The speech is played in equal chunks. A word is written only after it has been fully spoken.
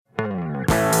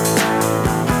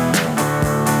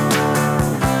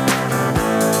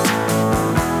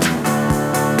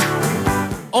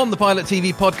On the Pilot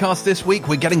TV podcast this week,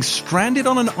 we're getting stranded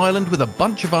on an island with a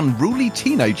bunch of unruly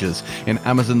teenagers in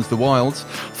Amazon's The Wilds,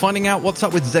 finding out what's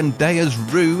up with Zendaya's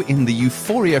Rue in the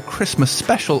Euphoria Christmas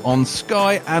special on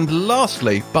Sky, and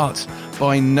lastly, but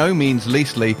by no means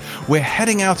leastly, we're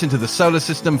heading out into the solar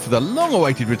system for the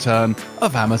long-awaited return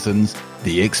of Amazon's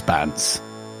The Expanse.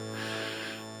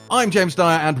 I'm James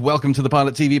Dyer, and welcome to the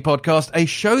Pilot TV podcast, a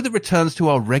show that returns to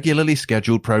our regularly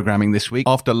scheduled programming this week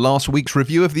after last week's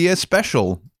review of the year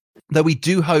special, though we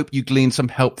do hope you glean some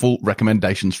helpful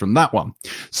recommendations from that one.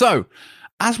 So,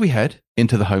 as we head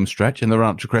into the home stretch in the run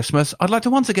up to Christmas, I'd like to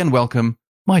once again welcome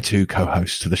my two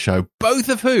co-hosts to the show, both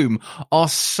of whom are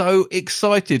so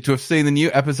excited to have seen the new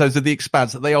episodes of The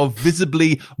Expanse that they are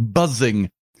visibly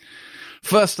buzzing.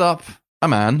 First up, a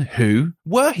man who,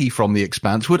 were he from The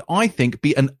Expanse, would, I think,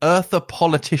 be an Earther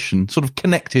politician, sort of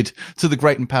connected to the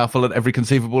great and powerful at every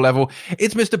conceivable level.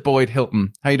 It's Mr. Boyd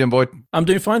Hilton. How you doing, Boyd? I'm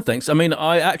doing fine, thanks. I mean,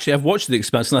 I actually have watched The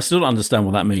Expanse and I still don't understand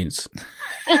what that means.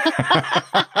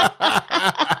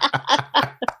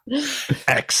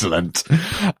 Excellent.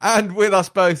 And with us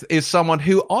both is someone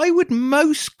who I would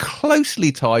most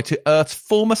closely tie to Earth's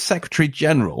former Secretary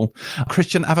General,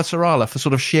 Christian Avasarala, for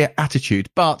sort of sheer attitude.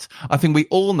 But I think we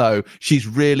all know she's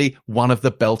really one of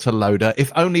the belter loader, if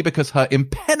only because her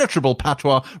impenetrable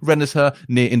patois renders her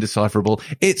near indecipherable.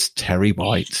 It's Terry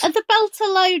White. Are the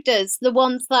belter loaders the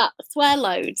ones that swear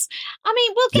loads? I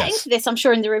mean, we'll get into this, I'm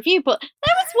sure, in the review, but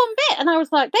there was one bit and I was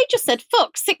like, they just said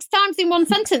fuck 6 times in one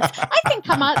sentence. I think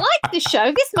I might like this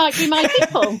show. This might be my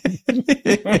people.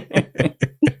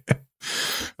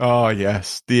 Oh,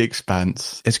 yes. The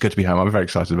Expanse. It's good to be home. I'm very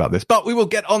excited about this. But we will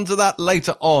get onto that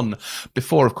later on.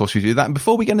 Before, of course, we do that. And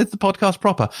before we get into the podcast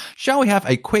proper, shall we have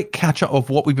a quick catch-up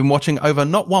of what we've been watching over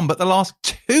not one, but the last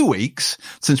 2 weeks,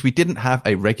 since we didn't have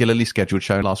a regularly scheduled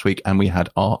show last week and we had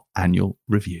our annual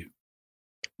review?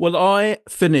 Well, I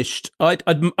finished.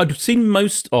 I'd seen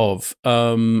most of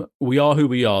We Are Who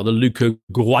We Are, the Luca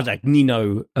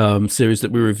Guadagnino series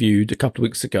that we reviewed a couple of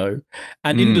weeks ago,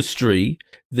 and Industry,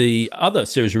 the other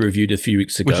series we reviewed a few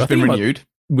weeks ago. Which has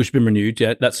been renewed.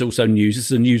 Yeah. That's also news. It's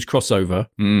a news crossover.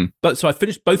 But so I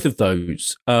finished both of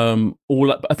those.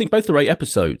 All up, I think both are 8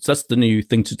 episodes. That's the new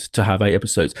thing to have 8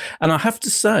 episodes. And I have to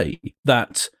say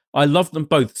that I love them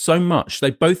both so much.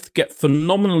 They both get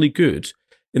phenomenally good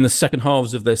in the second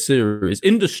halves of their series.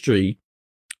 Industry,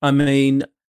 I mean,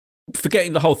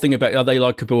 forgetting the whole thing about are they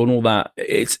likable and all that,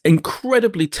 it's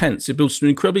incredibly tense. It builds to an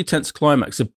incredibly tense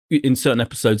climax in certain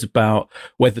episodes about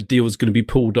whether the deal is going to be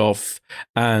pulled off,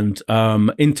 and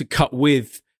intercut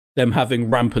with them having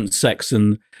rampant sex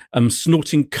and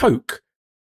snorting coke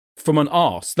from an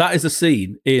arse. That is a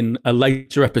scene in a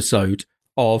later episode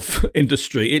of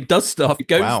Industry. It does stuff. It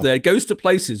goes there. It goes to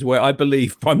places where I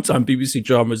believe primetime BBC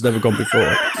drama has never gone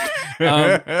before.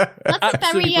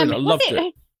 That's very. I loved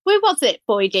it. Who was it,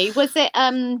 Boydie? Was it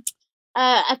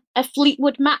a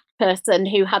Fleetwood Mac person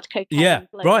who had cocaine? Yeah,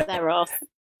 right. Their arse?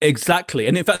 Exactly.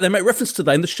 And in fact, they make reference to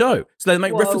that in the show. So they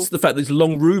make reference to the fact that it's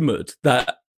long rumoured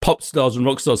that pop stars and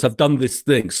rock stars have done this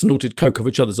thing, snorted coke of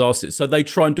each other's asses. So they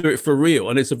try and do it for real.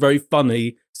 And it's a very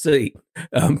funny scene,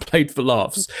 played for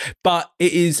laughs. But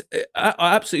it is, I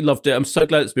absolutely loved it. I'm so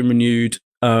glad it's been renewed.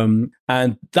 And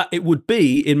that it would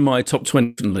be in my top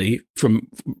 20 from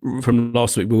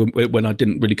last week when I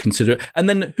didn't really consider it. And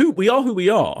then Who We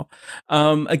Are,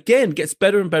 again, gets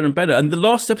better and better and better. And the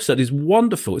last episode is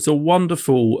wonderful.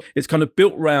 It's kind of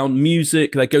built around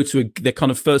music. They go to their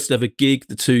kind of first ever gig,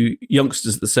 the 2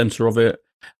 youngsters at the center of it.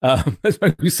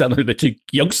 We sound like they're 2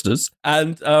 youngsters.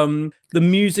 And the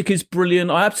music is brilliant.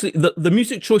 The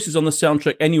music choices on the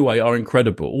soundtrack anyway are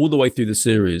incredible all the way through the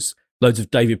series. Loads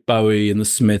of David Bowie and the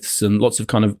Smiths and lots of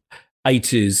kind of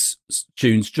 80s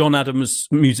tunes. John Adams'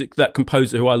 music, that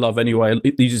composer who I love anyway,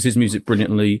 uses his music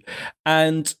brilliantly.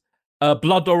 And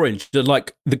Blood Orange,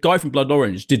 like the guy from Blood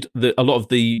Orange did a lot of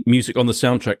the music on the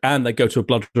soundtrack, and they go to a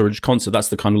Blood Orange concert. That's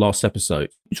the kind of last episode.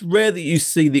 It's rare that you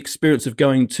see the experience of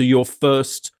going to your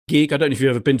first gig. I don't know if you've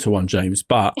ever been to one, James,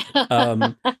 but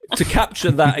to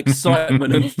capture that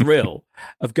excitement and thrill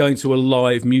of going to a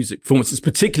live music performance is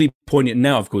particularly poignant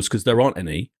now, of course, because there aren't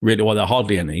any really, well, there are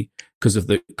hardly any because of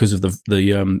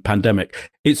the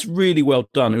pandemic. It's really well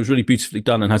done. It was really beautifully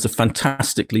done and has a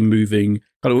fantastically moving,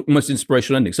 kind of almost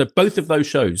inspirational ending. So both of those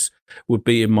shows would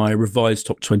be in my revised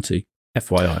top 20.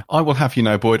 FYI. I will have you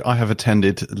know, Boyd, I have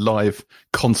attended live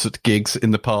concert gigs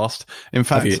in the past. In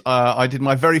fact, I did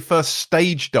my very first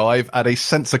stage dive at a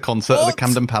Censor concert at the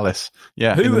Camden Palace.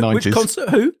 Yeah, in the 90s. Which concert?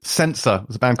 Who? Censor. It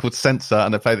was a band called Censor,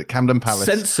 and they played at Camden Palace.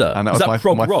 Censor? And that was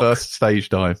my first stage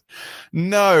dive.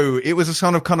 No, it was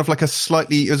a kind of like a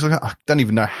slightly, I don't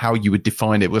even know how you would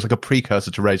define it. It was like a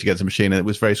precursor to Rage Against the Machine, and it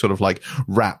was very sort of like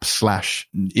rap /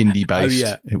 indie based. Oh,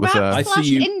 yeah. It was rap /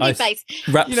 indie based.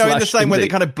 Rap in the same way they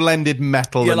kind of blended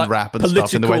metal and like rap and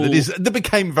stuff in the way that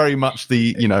became very much the,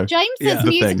 James says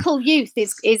musical youth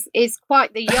is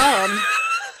quite the yarn.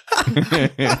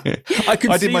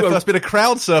 I did my first bit of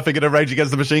crowd surfing at a Rage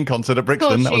Against the Machine concert at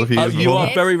Brixton. That was a few years before. You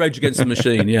are very Rage Against the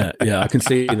Machine, yeah, I can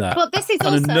see that. But this is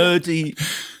kind also of nerdy.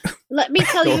 Let me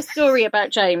tell you a story about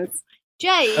James.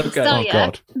 James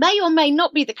Dyer may or may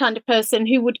not be the kind of person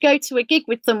who would go to a gig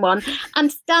with someone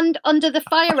and stand under the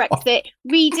fire exit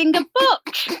reading a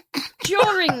book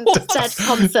during said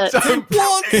concert.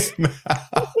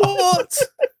 What?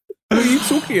 What are you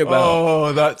talking about?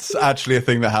 Oh, that's actually a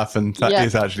thing that happened. That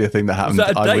is actually a thing that happened.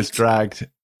 I was dragged.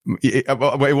 It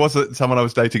wasn't someone I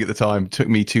was dating at the time. Took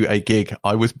me to a gig.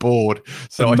 I was bored,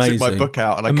 so I took my book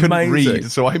out and I couldn't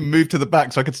read. So I moved to the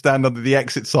back so I could stand under the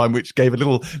exit sign, which gave a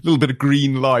little bit of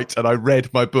green light, and I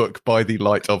read my book by the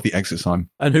light of the exit sign.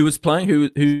 And who was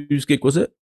playing? Whose gig was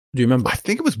it? Do you remember? I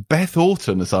think it was Beth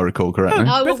Orton, as I recall correctly.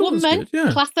 Oh, a woman,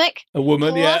 classic. A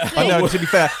woman, yeah. I know. To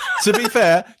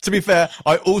be fair,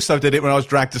 I also did it when I was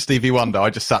dragged to Stevie Wonder. I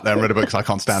just sat there and read a book because I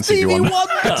can't stand Stevie Wonder.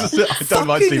 I don't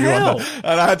like Stevie Wonder,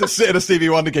 and I had to sit at a Stevie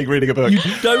Wonder gig reading a book. You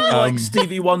don't like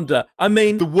Stevie Wonder? I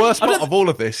mean, the worst part of all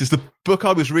of this is the book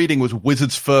I was reading was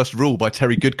Wizard's First Rule by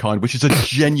Terry Goodkind, which is a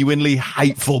genuinely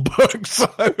hateful book. So,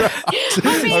 I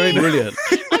mean, brilliant.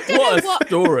 What a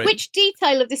story. Which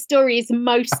detail of the story is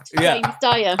most James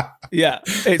Dyer? Yeah,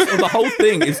 the whole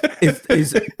thing is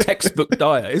textbook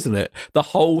Dyer, isn't it? The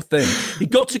whole thing. He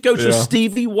got to go to a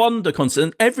Stevie Wonder concert,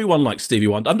 and everyone likes Stevie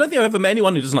Wonder. I don't think I've ever met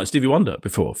anyone who doesn't like Stevie Wonder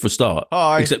before, for a start.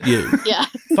 Hi. Except you. Yeah.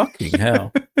 Fucking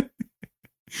hell.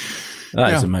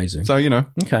 That is amazing. So,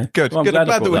 okay. Good. Well, I'm glad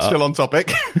that we're still on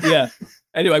topic. Yeah.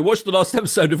 Anyway, watch the last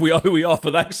episode of We Are Who We Are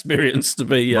for that experience to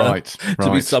be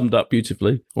to be summed up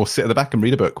beautifully. Or sit at the back and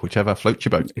read a book, whichever floats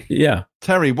your boat. Yeah.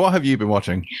 Terry, what have you been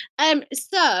watching?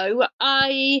 So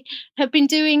I have been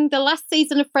doing the last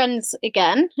season of Friends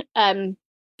again.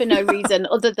 For no reason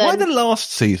other than... Why the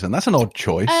last season? That's an odd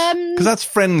choice. Because that's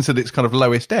Friends at its kind of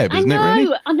lowest ebb, isn't it,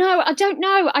 really? I know. I don't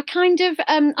know. I kind of...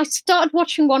 I started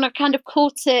watching one. I kind of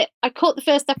caught it. I caught the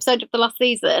first episode of the last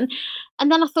season.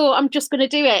 And then I thought, I'm just going to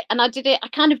do it. And I did it. I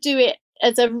kind of do it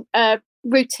as a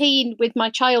routine with my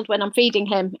child when I'm feeding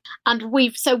him. And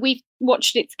we've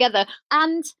watched it together.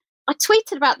 And I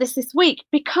tweeted about this week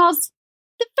because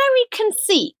the very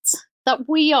conceit that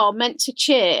we are meant to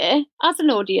cheer as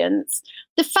an audience,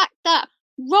 the fact that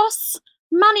Ross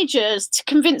manages to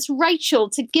convince Rachel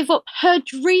to give up her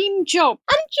dream job.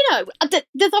 And,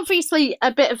 there's obviously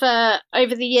a bit of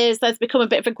over the years, there's become a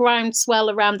bit of a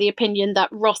groundswell around the opinion that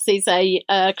Ross is a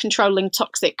controlling,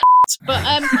 toxic But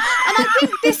and I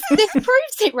think this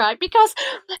proves it, right? Because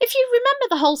if you remember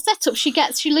the whole setup,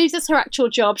 she loses her actual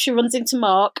job. She runs into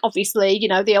Mark, obviously,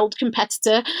 the old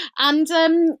competitor, and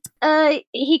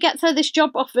he gets her this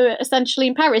job offer essentially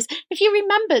in Paris. If you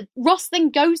remember, Ross then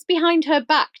goes behind her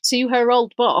back to her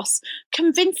old boss,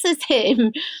 convinces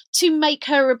him to make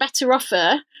her a better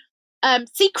offer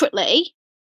secretly,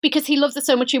 because he loves her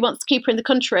so much he wants to keep her in the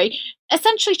country,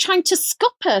 essentially trying to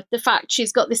scupper the fact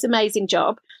she's got this amazing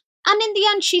job. And in the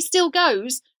end, she still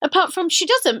goes, apart from she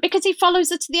doesn't, because he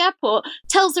follows her to the airport,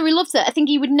 tells her he loves her. I think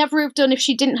he would never have done if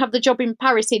she didn't have the job in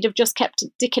Paris. He'd have just kept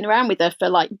dicking around with her for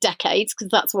like decades, because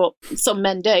that's what some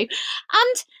men do.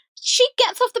 And she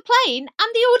gets off the plane and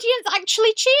the audience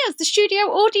actually cheers. The studio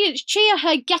audience cheer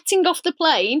her getting off the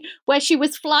plane where she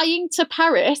was flying to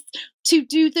Paris to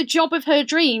do the job of her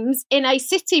dreams in a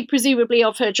city, presumably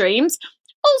of her dreams.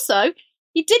 Also,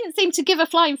 he didn't seem to give a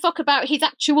flying fuck about his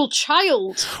actual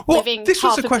child living this half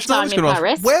was the of question the I time was in going to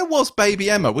Paris. ask. Where was Baby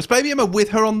Emma? Was Baby Emma with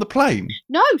her on the plane?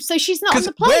 No, so she's not on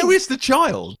the plane. Where is the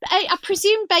child? I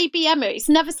presume Baby Emma, it's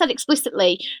never said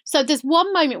explicitly. So there's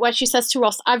one moment where she says to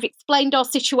Ross, I've explained our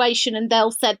situation and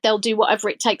they'll do whatever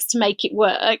it takes to make it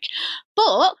work.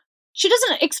 But she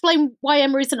doesn't explain why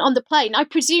Emma isn't on the plane. I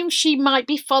presume she might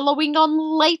be following on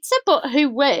later, but who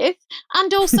with?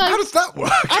 And also, how does that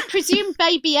work? I presume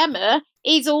Baby Emma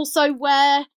is also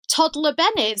where toddler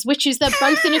Ben is, which is they're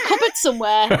both in a cupboard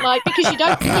somewhere, like, because you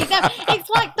don't see them. It's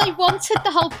like they wanted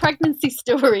the whole pregnancy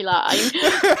storyline,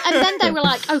 and then they were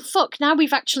like, oh fuck, now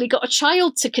we've actually got a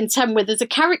child to contend with as a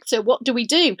character. What do we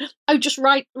do? Oh, just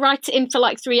write it in for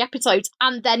like 3 episodes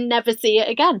and then never see it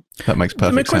again. That makes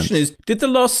perfect sense. My question is, did the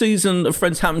last season of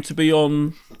Friends happen to be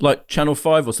on like Channel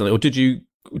 5 or something, or did you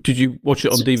watch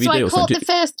it on DVD? So I or caught something? the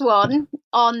first one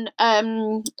on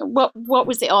what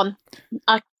was it on?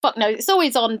 No, it's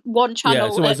always on one channel. Yeah,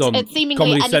 it's always on seemingly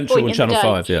Comedy any Central point and Channel in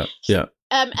the day. 5. Yeah.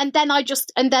 And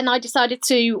then I decided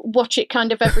to watch it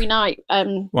kind of every night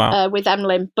with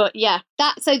Emlyn. But yeah,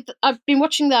 I've been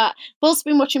watching that. I've also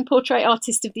been watching Portrait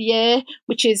Artist of the Year,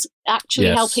 which is actually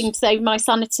helping save my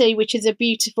sanity, which is a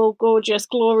beautiful, gorgeous,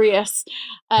 glorious,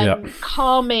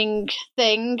 calming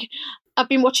thing. I've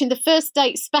been watching the First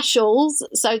Date specials,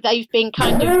 so they've been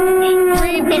kind of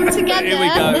grouping together.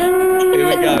 Here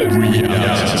we go.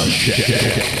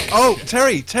 Oh,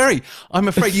 Terry, I'm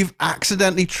afraid you've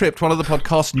accidentally tripped one of the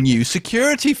podcast's new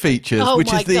security features,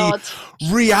 which is the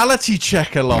reality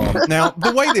check alarm. Now,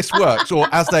 the way this works, or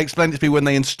as they explained it to me when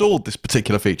they installed this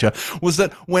particular feature, was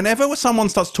that whenever someone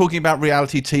starts talking about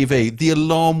reality TV, the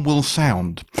alarm will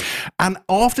sound. And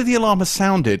after the alarm has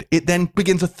sounded, it then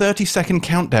begins a 30-second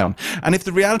countdown. And if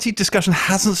the reality discussion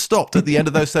hasn't stopped at the end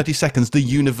of those 30 seconds, the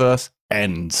universe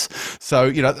ends. So,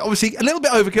 obviously a little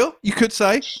bit overkill, you could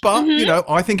say, but,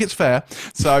 I think it's fair.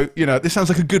 So, this sounds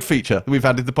like a good feature that we've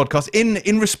added to the podcast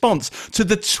in response to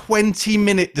the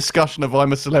 20-minute discussion of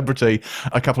I'm a Celebrity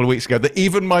a couple of weeks ago that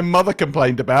even my mother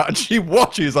complained about, and she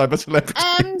watches I'm a Celebrity.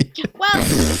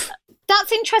 Well,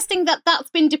 that's interesting that's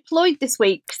been deployed this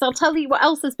week, because I'll tell you what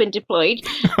else has been deployed.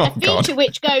 A feature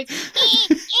which goes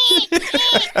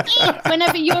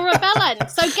whenever you're a bellend.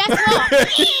 So guess what?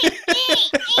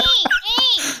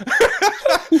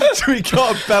 So we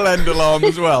got a bell end alarm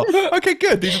as well. Okay,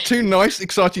 good. These are 2 nice,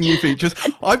 exciting new features.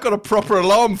 I've got a proper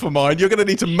alarm for mine. You're going to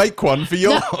need to make one for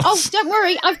yours. Don't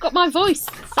worry. I've got my voice.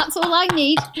 That's all I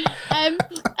need.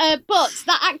 But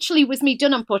that actually was me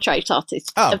done on Portrait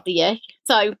Artist of the Year.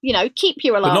 So, keep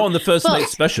your alarm. But not on the First Date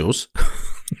specials.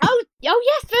 Oh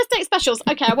yes, First Date specials.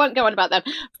 Okay, I won't go on about them.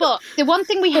 But the one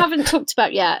thing we haven't talked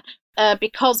about yet,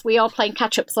 because we are playing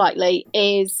catch up slightly,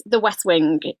 is The West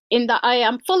Wing. In that I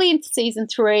am fully into season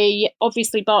 3.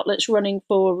 Obviously, Bartlett's running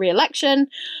for re-election,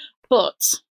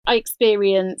 but I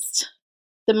experienced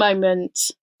the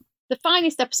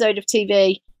finest episode of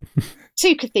TV.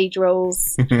 2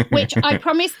 cathedrals, which I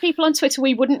promised people on Twitter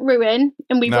we wouldn't ruin,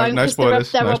 and we won't,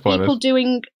 because there are people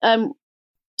doing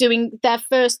their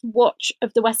first watch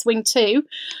of The West Wing too.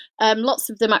 Lots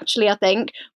of them actually, I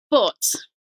think. But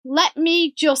let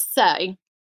me just say,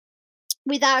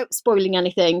 without spoiling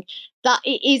anything, that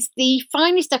it is the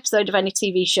finest episode of any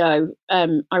TV show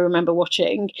I remember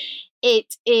watching.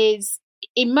 It is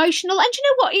emotional, and you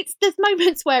know what, there's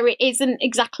moments where it isn't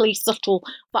exactly subtle,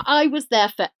 but I was there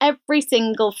for every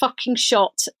single fucking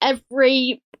shot.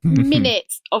 Every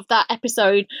minute of that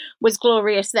episode was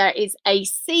glorious. There is a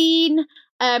scene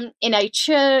in a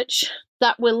church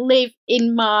that will live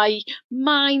in my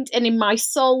mind and in my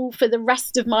soul for the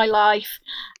rest of my life,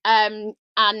 and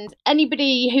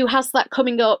anybody who has that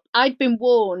coming up, I'd been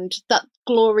warned that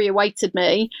glory awaited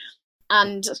me.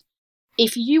 And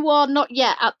if you are not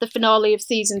yet at the finale of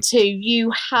season 2,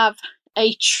 you have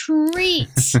a treat.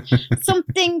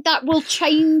 Something that will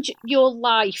change your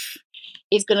life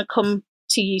is going to come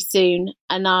to you soon.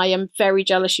 And I am very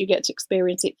jealous you get to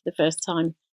experience it for the first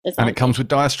time. And it comes with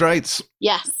Dire Straits.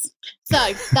 Yes.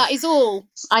 So that is all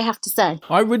I have to say.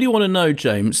 I really want to know,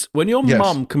 James, when your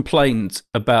mum complained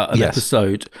about an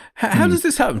episode, how does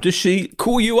this happen? Does she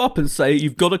call you up and say,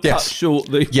 you've got to cut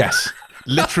short the... Yes.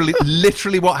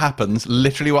 Literally what happens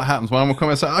when I'm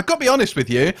coming and say, I've got to be honest with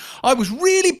you, I was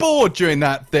really bored during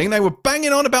that thing. They were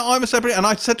banging on about I'm a Celebrity, and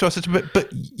I said to her, but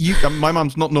you, my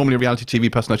mum's not normally a reality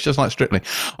TV person, she doesn't like Strictly.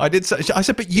 I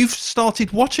said, but you've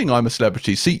started watching I'm a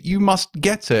Celebrity, so you must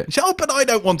get it. She said, but I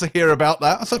don't want to hear about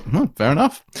that. I said, fair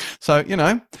enough. So,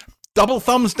 double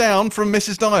thumbs down from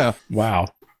Mrs. Dyer. Wow.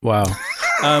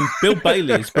 Bill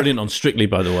Bailey is brilliant on Strictly,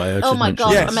 by the way. Oh my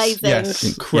God, amazing. Yes,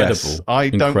 incredible. Yes. I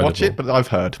don't watch it, but I've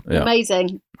heard. Yeah.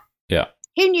 Amazing. Yeah.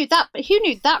 Who knew that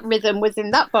rhythm was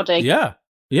in that body? Yeah.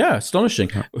 Yeah,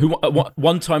 astonishing. Who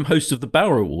one-time host of the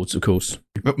Bauer Awards, of course.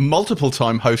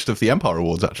 multiple-time host of the Empire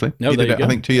Awards, actually. No, he did it, I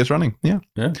think, 2 years running. Yeah.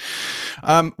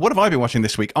 What have I been watching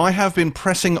this week? I have been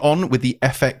pressing on with the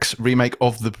FX remake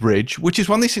of The Bridge, which is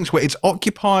one of these things where it's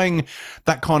occupying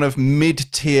that kind of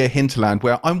mid-tier hinterland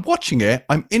where I'm watching it,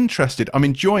 I'm interested, I'm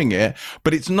enjoying it,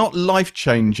 but it's not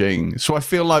life-changing. So I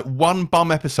feel like one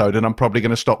bum episode and I'm probably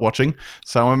going to stop watching.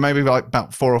 So I'm maybe like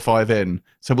about 4 or 5 in.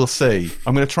 So we'll see.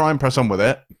 I'm going to try and press on with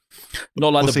it.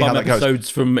 Not like the bum episodes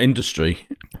from Industry.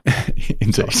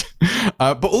 Indeed.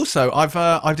 But also,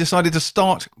 I've decided to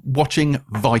start watching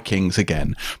Vikings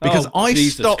again because I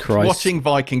stopped watching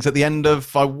Vikings at the end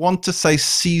of, I want to say,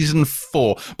 season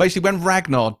 4. Basically, when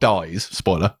Ragnar dies,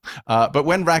 spoiler, but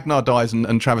when Ragnar dies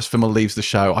and Travis Fimmel leaves the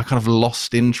show, I kind of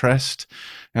lost interest.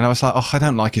 And I was like, I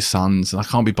don't like his sons, and I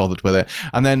can't be bothered with it.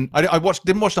 And then I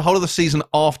didn't watch the whole of the season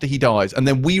after he dies. And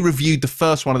then we reviewed the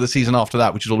first one of the season after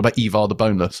that, which is all about Ivar the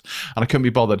Boneless. And I couldn't be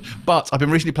bothered. But I've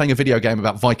been recently playing a video game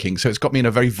about Vikings, so it's got me in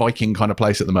a very Viking kind of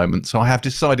place at the moment. So I have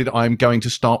decided I'm going to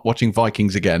start watching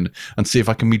Vikings again and see if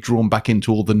I can be drawn back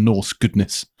into all the Norse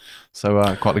goodness. So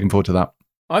quite looking forward to that.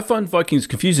 I find Vikings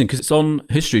confusing because it's on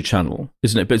History Channel,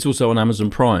 isn't it? But it's also on Amazon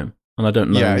Prime. And I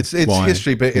don't know. Yeah, it's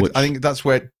history, but I think that's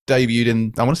where it debuted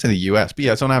in, I want to say the US, but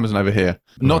yeah, it's on Amazon over here.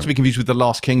 Not to be confused with The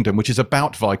Last Kingdom, which is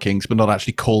about Vikings, but not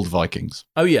actually called Vikings.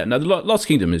 Oh, yeah. No, The Last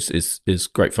Kingdom is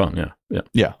great fun, yeah.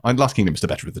 Yeah, and Last Kingdom is the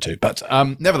better of the two. But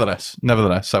nevertheless,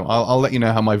 so I'll let you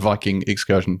know how my Viking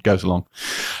excursion goes along.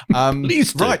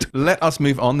 Please do. Right, let us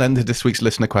move on then to this week's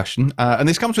listener question. And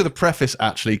this comes with a preface,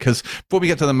 actually, because before we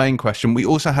get to the main question, we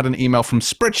also had an email from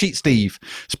Spreadsheet Steve.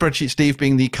 Spreadsheet Steve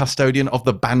being the custodian of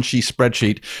the Banshee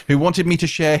spreadsheet, who wanted me to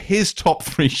share his top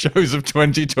 3 shows of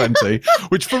 2020,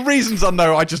 which for reasons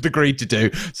unknown, I just agreed to do.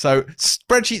 So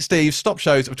Spreadsheet Steve's top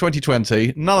shows of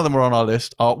 2020, none of them are on our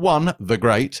list, are 1, The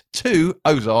Great, 2,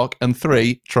 Ozark, and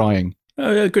 3, Trying.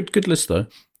 Oh, yeah, good list, though.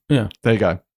 Yeah. There you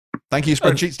go. Thank you,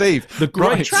 Spreadsheet Steve. The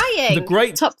Great. Trying. The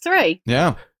Great. Top 3.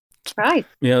 Yeah. Right.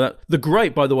 Yeah, The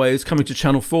Great, by the way, is coming to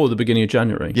Channel 4 at the beginning of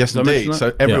January. Yes, indeed.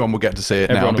 So everyone will get to see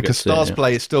it now, because Stars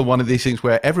Play is still one of these things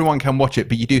where everyone can watch it,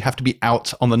 but you do have to be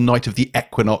out on the night of the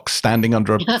equinox, standing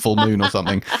under a full moon or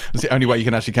something. It's the only way you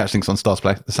can actually catch things on Stars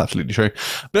Play. That's absolutely true.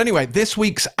 But anyway, this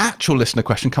week's actual listener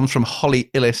question comes from Holly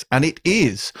Illis, and it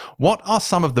is, what are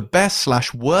some of the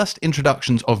best/worst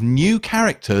introductions of new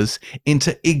characters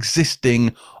into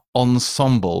existing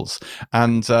ensembles?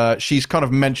 And she's kind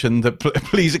of mentioned that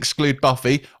please exclude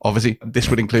Buffy. Obviously, this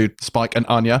would include Spike and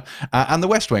Anya, and The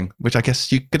West Wing, which I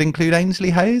guess you could include Ainsley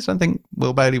Hayes. I think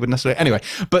Will Bailey would necessarily. Anyway,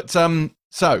 but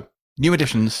so new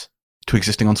additions to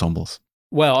existing ensembles.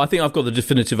 Well, I think I've got the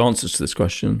definitive answers to this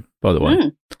question, by the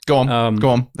way. Go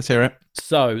on. Let's hear it.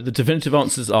 So the definitive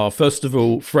answers are, first of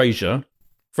all, Frasier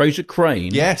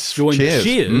Crane. Yes, joined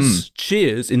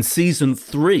Cheers in season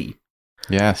 3.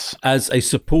 Yes. As a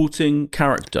supporting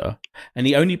character. And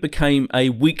he only became a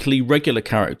weekly regular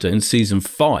character in season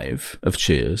 5 of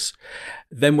Cheers.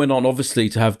 Then went on, obviously,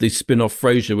 to have the spin-off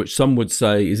Frasier, which some would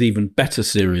say is even better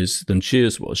series than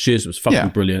Cheers was. Cheers was fucking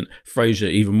brilliant. Frasier,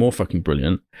 even more fucking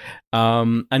brilliant.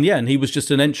 And he was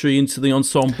just an entry into the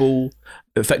ensemble,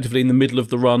 effectively in the middle of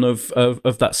the run of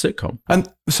that sitcom. And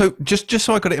so just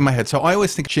so I got it in my head, so I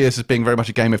always think Cheers as being very much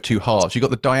a game of two halves. You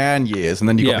got the Diane years, and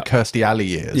then you got the Kirstie Alley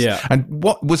years. Yeah. And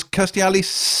what was Kirstie Alley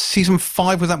season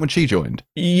 5? Was that when she joined?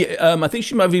 Yeah, I think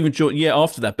she might have even joined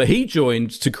after that. But he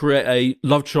joined to create a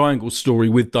love triangle story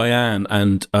with Diane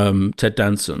and Ted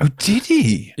Danson. Oh, did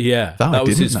he? Yeah, I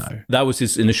didn't know. That was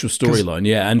his initial storyline.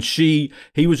 Yeah, and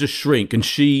he was a shrink, and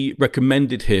she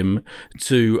recommended him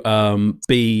to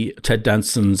be Ted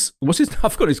Danson's. What's his?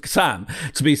 I've got his Sam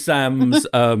to be Sam's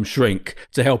shrink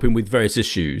to help him with various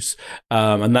issues,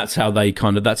 and that's how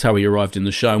he arrived in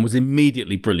the show and was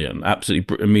immediately brilliant,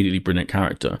 absolutely immediately brilliant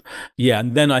character. Yeah,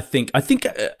 and then I think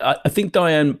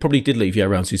Diane probably did leave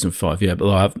around season 5. Yeah, but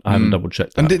I haven't double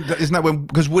checked that. And isn't that when,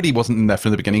 because Woody wasn't in there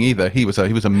from the beginning either? He was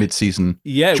a mid-season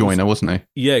joiner, wasn't he?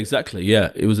 Yeah, exactly.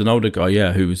 Yeah, it was an older guy.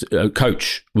 Yeah, who was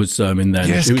Coach was in there.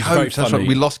 Yes, Coach. That's right.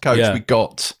 We lost Coach. Yeah. We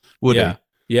got Woody.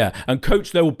 Yeah, and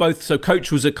Coach, they were both. So Coach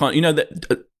was a kind,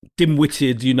 that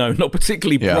dim-witted, not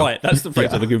particularly bright. That's the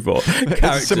phrase I'm looking for. It's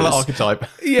a similar archetype.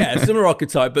 Similar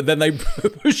archetype, but then they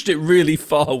pushed it really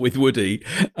far with Woody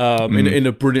in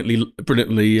a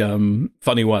brilliantly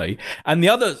funny way. And the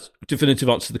other definitive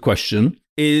answer to the question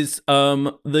is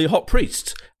the Hot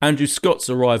Priest, Andrew Scott's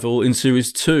arrival in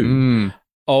series 2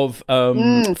 of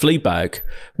Fleabag,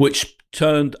 which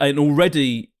turned an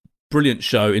already brilliant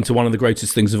show into one of the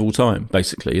greatest things of all time,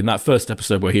 basically. In that first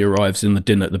episode where he arrives in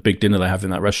the big dinner they have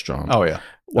in that restaurant. Oh, yeah.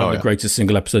 One of the greatest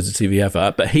single episodes of TV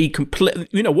ever. But he completely,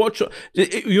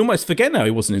 you almost forget now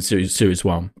he wasn't in series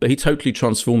 1, but he totally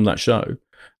transformed that show.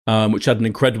 which had an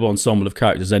incredible ensemble of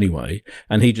characters anyway,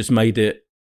 and he just made it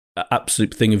an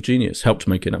absolute thing of genius, helped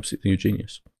make it an absolute thing of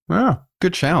genius. Wow,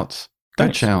 good shouts.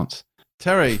 Good shouts.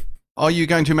 Terry, are you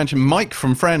going to mention Mike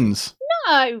from Friends?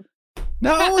 No.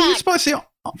 No, you spicy.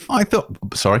 I thought,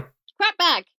 sorry. Crap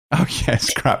bag. Oh,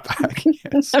 yes, crap bag.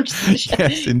 Yes,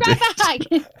 yes indeed. Crap bag.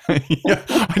 Yeah,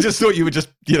 I just thought you were just,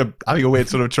 having a weird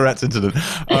sort of Tourette's incident.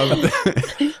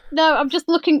 No, I'm just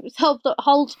looking.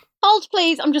 Hold,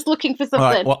 please. I'm just looking for something.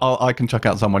 All right, well, I can chuck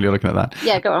out some while you're looking at that.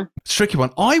 Yeah, go on. It's a tricky one.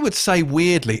 I would say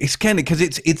weirdly, it's Kenny, because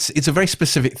it's a very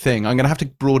specific thing. I'm going to have to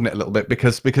broaden it a little bit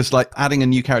because like adding a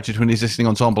new character to an existing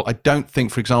ensemble, I don't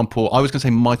think, for example, I was going to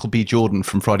say Michael B. Jordan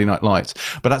from Friday Night Lights,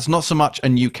 but that's not so much a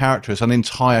new character as an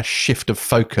entire shift of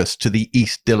focus to the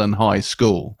East Dillon High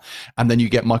School. And then you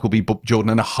get Michael B. Jordan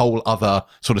and a whole other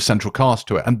sort of central cast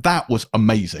to it. And that was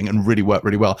amazing and really worked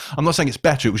really well. I'm not saying it's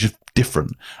better, it was just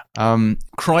different.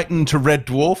 Crichton to Red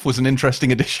Dwarf was an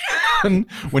interesting addition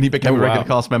when he became a regular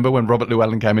cast member, when Robert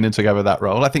Llewellyn came in and took over that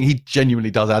role. I think he genuinely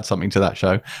does add something to that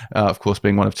show, of course,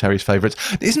 being one of Terry's favourites.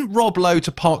 Isn't Rob Lowe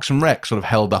to Parks and Rec sort of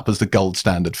held up as the gold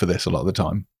standard for this a lot of the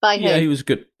time? By who? Yeah, he was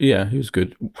good. Yeah, he was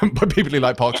good. By people who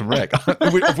like Parks and Rec,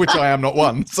 of which I am not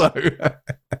one, so...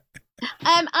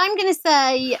 I'm going to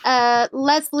say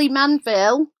Leslie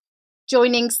Manville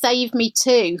joining Save Me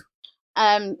Too.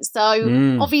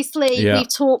 Obviously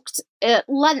we've talked at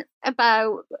length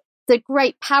about the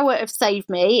great power of Save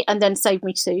Me, and then Save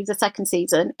Me Too, the second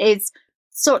season, is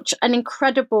such an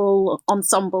incredible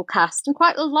ensemble cast and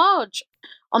quite a large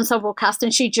ensemble cast.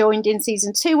 And she joined in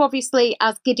season 2, obviously,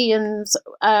 as Gideon's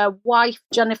wife,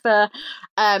 Jennifer.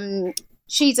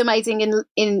 She's amazing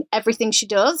in everything she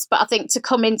does, but I think to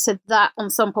come into that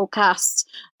ensemble cast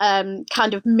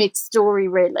kind of mid-story,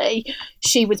 really,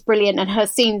 she was brilliant, and her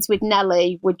scenes with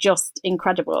Nellie were just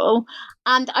incredible.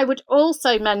 And I would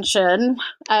also mention,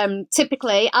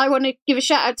 typically, I want to give a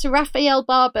shout-out to Raphael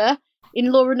Barber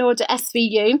in Law & Order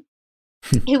SVU,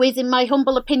 who is, in my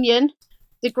humble opinion,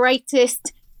 the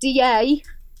greatest DA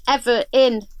ever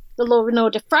in the Law &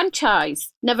 Order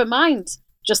franchise. Never mind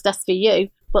just SVU,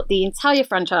 but the entire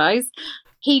franchise.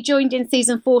 He joined in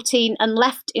season 14 and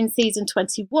left in season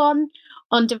 21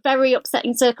 under very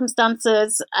upsetting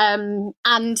circumstances.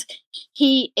 And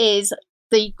he is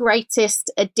the greatest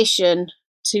addition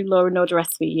to Law & Order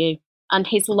SVU. And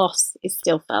his loss is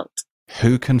still felt.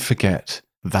 Who can forget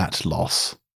that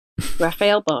loss?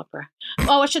 Raphael Barbara.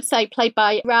 Oh, I should say, played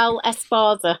by Raul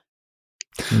Esparza.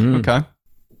 Okay.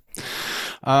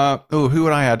 Who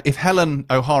would I add? If Helen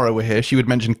O'Hara were here, she would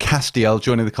mention Castiel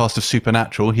joining the cast of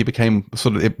Supernatural. He became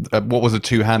sort of what was a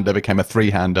two-hander became a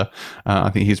three-hander. I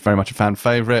think he's very much a fan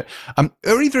favourite. Are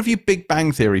either of you Big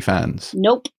Bang Theory fans?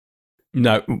 Nope.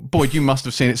 No, Boyd, you must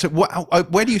have seen it. So,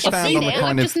 where do you stand on the kind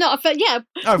I'm of? Just not a fan. Yeah,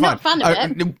 not a fan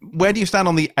of it. Where do you stand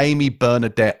on the Amy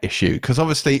Bernadette issue? Because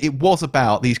obviously, it was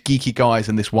about these geeky guys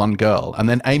and this one girl, and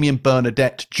then Amy and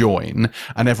Bernadette join,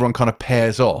 and everyone kind of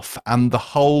pairs off, and the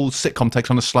whole sitcom takes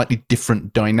on a slightly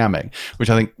different dynamic, which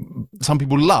I think some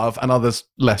people love and others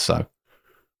less so.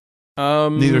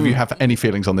 Neither of you have any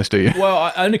feelings on this, do you?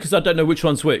 Well, only because I don't know which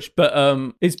one's which. But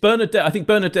it's Bernadette. I think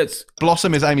Bernadette's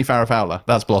Blossom is Amy Farrah Fowler.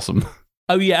 That's Blossom.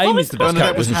 Oh yeah, Amy's the best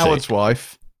Bernadette character. was Howard's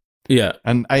wife. Yeah,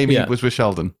 and Amy was with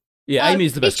Sheldon. Yeah,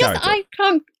 Amy's the best character.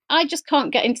 I just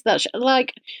can't get into that.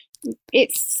 Like,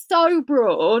 it's so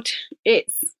broad.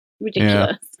 It's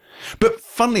ridiculous. Yeah. But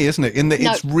funny, isn't it? In that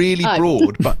it's really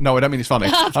broad. But no, I don't mean it's funny.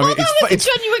 I mean, it's a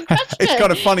genuine question. It's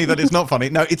kind of funny that it's not funny.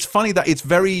 No, it's funny that it's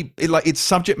very its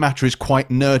subject matter is quite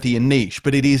nerdy and niche,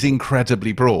 but it is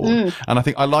incredibly broad. And I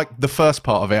think I like the first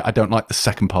part of it. I don't like the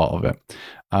second part of it.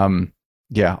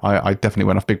 Yeah, I definitely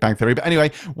went off Big Bang Theory. But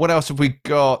anyway, what else have we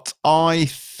got? I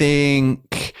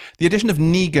think the addition of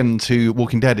Negan to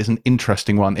Walking Dead is an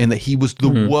interesting one in that he was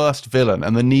the worst villain,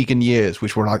 and the Negan years,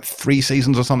 which were like 3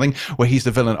 seasons or something, where he's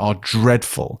the villain, are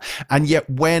dreadful. And yet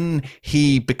when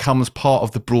he becomes part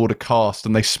of the broader cast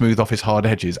and they smooth off his hard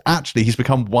edges, actually he's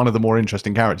become one of the more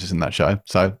interesting characters in that show.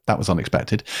 So that was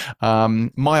unexpected.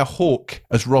 Maya Hawke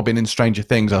as Robin in Stranger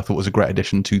Things, I thought was a great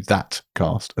addition to that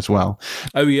cast as well.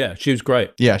 Oh yeah, she was great.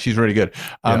 Yeah, she's really good.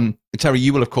 Terry,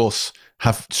 you will, of course,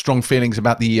 have strong feelings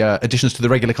about the additions to the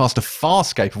regular cast of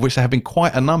Farscape, of which there have been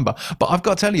quite a number. But I've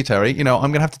got to tell you, Terry, I'm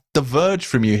going to have to diverge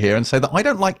from you here and say that I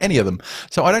don't like any of them.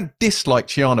 So I don't dislike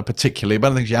Chiana particularly,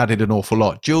 but I think she added an awful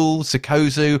lot. Jules,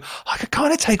 Sikozu, I could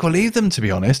kind of take or leave them, to be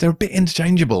honest. They're a bit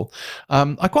interchangeable.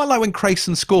 I quite like when Crace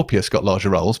and Scorpius got larger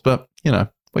roles, but, what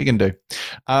are you going to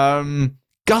do?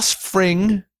 Gus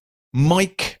Fring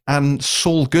Mike and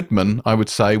Saul Goodman, I would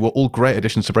say, were all great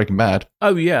additions to Breaking Bad.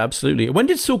 Oh, yeah, absolutely. When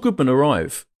did Saul Goodman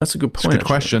arrive? That's a good point. It's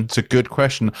a good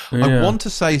question. Yeah. I want to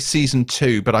say season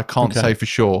 2, but I can't say for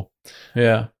sure.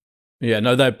 Yeah. Yeah,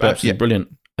 no, they're absolutely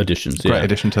brilliant additions. Great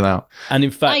addition to that. And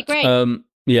in fact, I agree.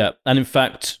 Yeah, and in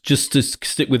fact, just to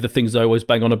stick with the things I always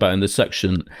bang on about in this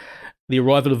section, the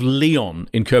arrival of Leon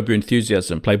in Curb Your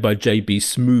Enthusiasm, played by J.B.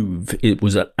 Smoove, it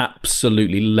was an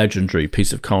absolutely legendary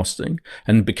piece of casting,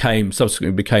 and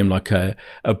subsequently became like a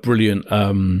brilliant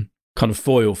kind of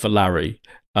foil for Larry.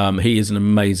 He is an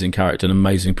amazing character, an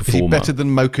amazing performer. Is he better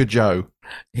than Mocha Joe?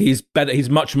 He's better. He's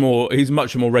much more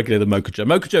regular than Mocha Joe.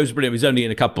 Mocha Joe's brilliant. He's only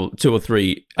in 2 or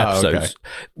 3 episodes.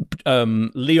 Oh,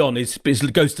 okay. Leon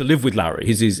goes to live with Larry.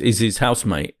 He's his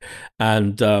housemate,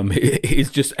 and he's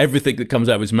just everything that comes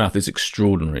out of his mouth is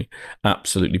extraordinary.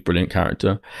 Absolutely brilliant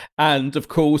character. And of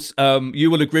course,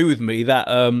 you will agree with me that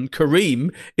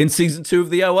Kareem in season 2 of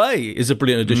the OA is a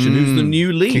brilliant addition. Who's the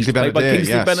new lead, played by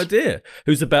Kingsley Benadir,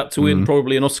 who's about to win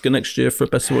probably an Oscar next year for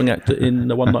Best Supporting Actor in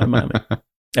One Night in Miami.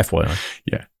 FYI.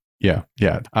 Yeah.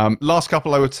 Last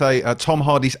couple, I would say Tom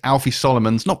Hardy's Alfie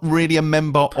Solomon's not really a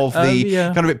member of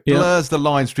kind of, it blurs the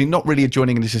lines between not really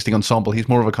joining an existing ensemble. He's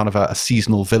more of a kind of a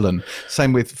seasonal villain.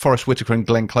 Same with Forrest Whitaker and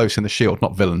Glenn Close in The Shield,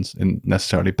 not villains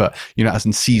necessarily, but as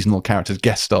in seasonal characters,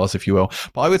 guest stars, if you will.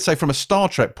 But I would say from a Star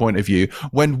Trek point of view,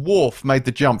 when Worf made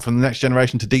the jump from The Next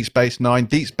Generation to Deep Space Nine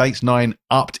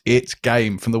upped its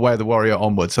game from The Way of the Warrior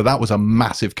onwards. So that was a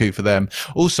massive coup for them.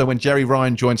 Also, when Jerry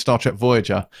Ryan joined Star Trek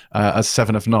Voyager as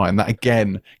 7 of 9, that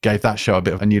again gave that show a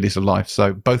bit of a new lease of life.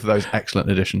 So both of those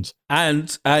excellent additions.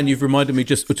 And you've reminded me,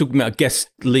 we're talking about guest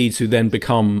leads who then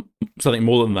become something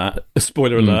more than that.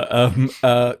 Spoiler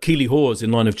alert. Keely Hawes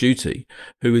in Line of Duty,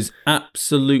 who is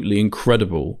absolutely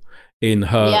incredible in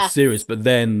her series, but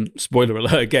then, spoiler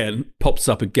alert again, pops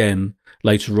up again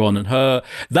later on, and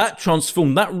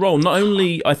that role not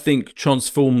only, I think,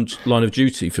 transformed Line of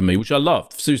Duty for me, which I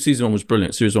loved. Season 1 was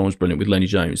brilliant. Series 1 was brilliant with Lenny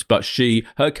James, but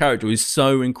her character is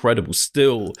so incredible,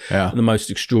 still the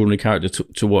most extraordinary character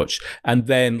to watch. And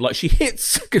then, like, she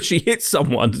hits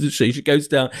someone, doesn't she? She goes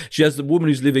down. She has the woman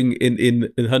who's living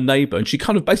in her neighbor, and she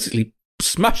kind of basically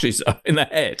smashes her in the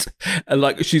head, and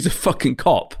like she's a fucking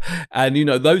cop. And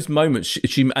those moments,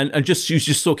 she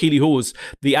just saw Keely Hawes,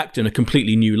 the actor, in a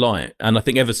completely new light. And I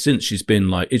think ever since she's been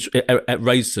like, it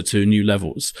raised her to new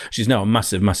levels. She's now a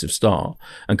massive star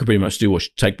and can pretty much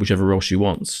take whichever role she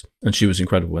wants. And she was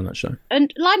incredible in that show.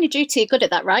 And Line of Duty are good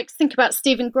at that, right? Think about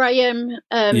Stephen Graham.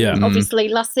 Obviously,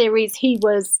 last series he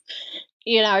was,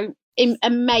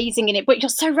 amazing in it. But you're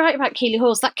so right about Keely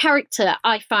Hawes. That character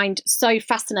I find so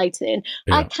fascinating.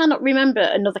 I cannot remember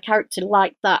another character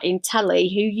like that in telly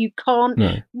who you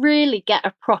can't really get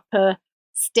a proper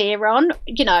steer on.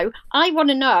 I want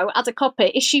to know, as a copper,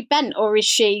 is she bent or is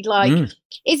she like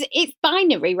it's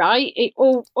binary, right?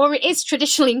 Or it is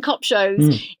traditionally in cop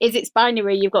shows, is it's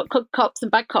binary. You've got good cops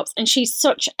and bad cops, and she's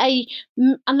such and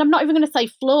I'm not even going to say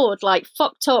flawed, like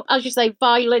fucked up, as you say,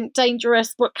 violent,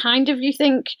 dangerous, but kind of, you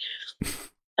think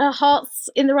her heart's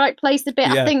in the right place a bit.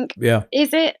 I think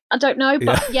is it? I don't know,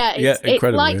 but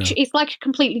it's like a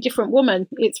completely different woman.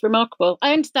 It's remarkable.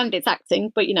 I understand it's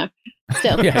acting, but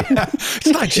still. It's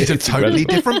like she's a totally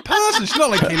different person. She's not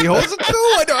like Keely Hawes at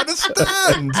all. I don't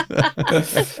understand.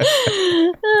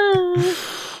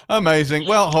 Amazing.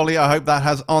 Well, Holly, I hope that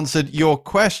has answered your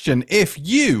question. If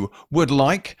you would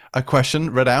like a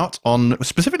question read out on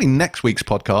specifically next week's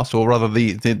podcast, or rather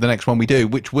the next one we do,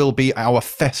 which will be our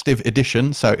festive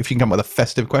edition. So if you can come up with a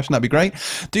festive question, that'd be great.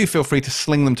 Do feel free to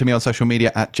sling them to me on social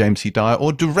media at James C. Dyer,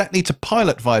 or directly to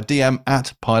Pilot via DM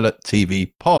at Pilot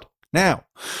TV Pod. Now,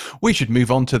 we should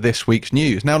move on to this week's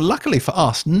news. Now, luckily for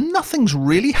us, nothing's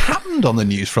really happened on the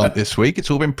news front this week.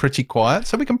 It's all been pretty quiet,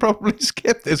 so we can probably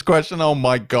skip this question. Oh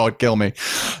my God, kill me.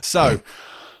 So,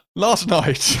 last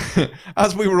night,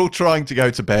 as we were all trying to go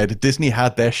to bed, Disney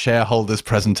had their shareholders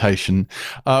presentation,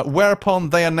 whereupon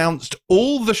they announced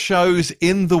all the shows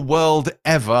in the world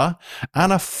ever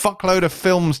and a fuckload of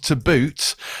films to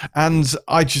boot. And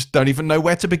I just don't even know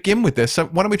where to begin with this. So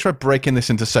why don't we try breaking this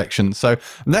into sections? So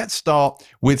let's start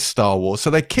with Star Wars. So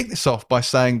they kicked this off by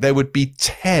saying there would be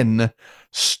 10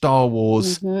 Star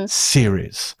Wars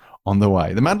series on the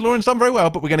way. The Mandalorian's done very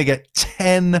well, but we're going to get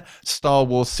 10 Star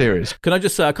Wars series. Can I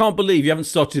just say, I can't believe you haven't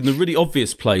started in the really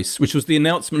obvious place, which was the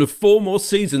announcement of 4 more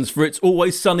seasons for It's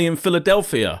Always Sunny in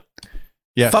Philadelphia.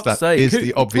 Yes, that is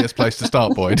the obvious place to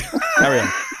start, Boyd. Carry on.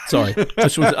 Sorry. I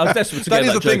was desperate to get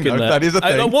that joke in there. That is a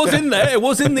thing. It was in there. It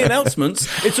was in the announcements.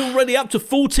 It's already up to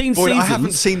 14 seasons. I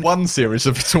haven't seen one series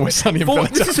of It's Always Sunny in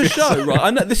Philadelphia. This is a show, right? I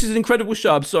know this is an incredible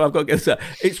show. I'm sorry, I've got to get that.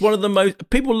 It's one of the most...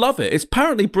 People love it. It's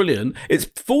apparently brilliant. It's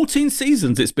 14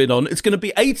 seasons it's been on. It's going to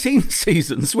be 18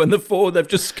 seasons when the 4 they've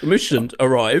just commissioned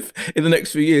arrive in the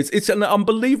next few years. It's an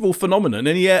unbelievable phenomenon,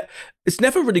 and yet it's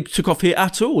never really took off here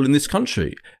at all in this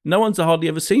country. No one's hardly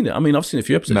ever seen it. I mean, I've seen a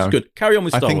few episodes. No. It's good. Carry on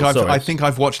with Star Wars. I think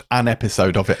I've watched an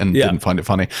episode of it and didn't find it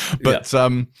funny. But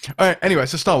all right, anyway,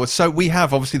 so Star Wars. So we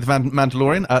have obviously the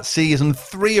Mandalorian, season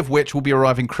 3 of which will be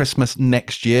arriving Christmas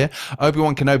next year.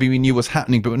 Obi-Wan Kenobi, we knew was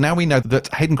happening, but now we know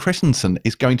that Hayden Christensen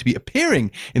is going to be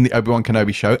appearing in the Obi-Wan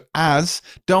Kenobi show as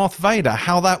Darth Vader.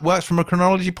 How that works from a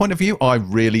chronology point of view, I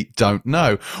really don't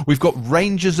know. We've got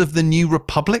Rangers of the New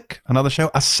Republic, another show.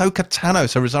 Ahsoka Tano,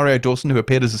 so Rosario Dawson, who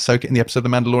appeared as Ahsoka in the episode The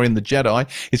Mandalorian, The Jedi,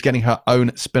 is getting her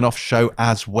own spin-off show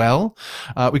as well.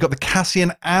 We've got the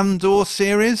Cassian Andor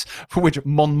series, for which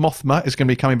Mon Mothma is going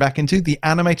to be coming back into. The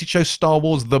animated show Star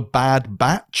Wars The Bad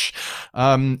Batch.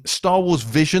 Star Wars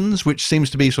Visions, which seems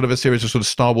to be sort of a series of sort of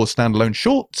Star Wars standalone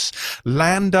shorts.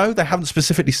 Lando, they haven't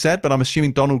specifically said, but I'm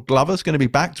assuming Donald Glover's going to be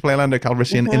back to play Lando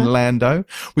Calrissian in Lando.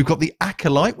 We've got The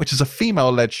Acolyte, which is a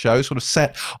female-led show, sort of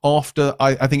set after,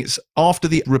 I think it's after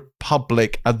the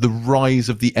Republic and the rise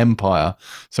of the Empire.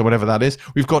 So whatever that is.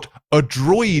 We've got A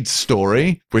Droid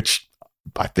Story, which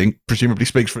I think presumably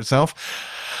speaks for itself.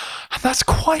 And that's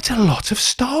quite a lot of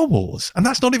Star Wars. And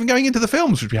that's not even going into the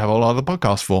films, which we have a lot of the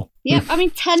podcasts for. Yeah, I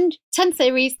mean, 10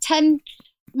 series, 10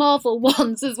 Marvel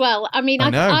ones as well. I mean,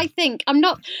 I think I'm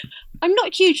not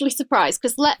hugely surprised,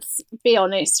 because let's be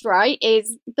honest, right,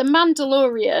 is The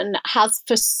Mandalorian has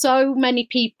for so many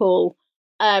people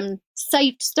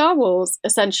saved Star Wars,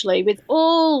 essentially, with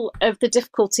all of the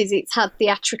difficulties it's had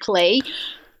theatrically,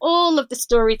 all of the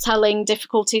storytelling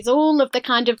difficulties, all of the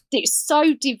kind of, it's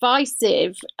so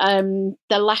divisive, the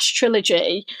last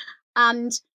trilogy.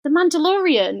 And The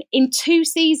Mandalorian in 2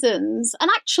 seasons,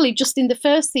 and actually just in the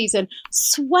first season,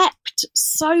 swept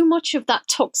so much of that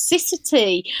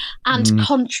toxicity and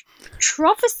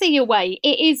controversy away.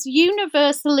 It is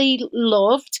universally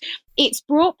loved. It's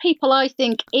brought people, I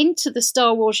think, into the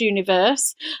Star Wars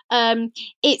universe.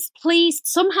 It's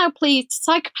somehow pleased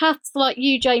psychopaths like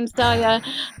you, James Dyer,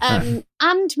 and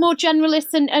more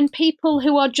generalists and people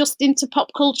who are just into pop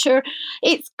culture.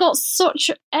 It's got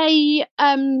such a...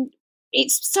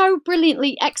 it's so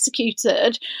brilliantly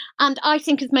executed, and I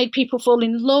think has made people fall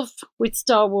in love with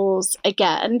Star Wars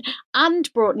again,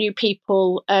 and brought new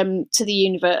people to the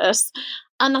universe.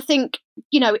 And I think,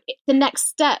 the next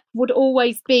step would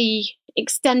always be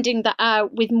extending that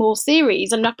out with more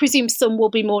series. And I presume some will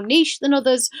be more niche than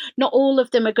others. Not all of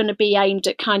them are going to be aimed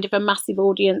at kind of a massive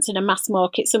audience and a mass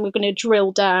market. Some are going to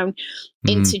drill down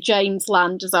into James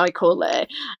Land, as I call it.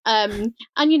 And,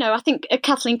 I think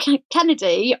Kathleen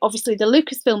Kennedy, obviously the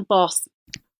Lucasfilm boss,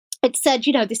 had said,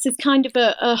 this is kind of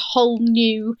a whole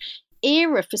new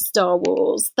era for Star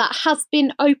Wars that has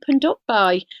been opened up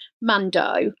by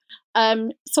Mando.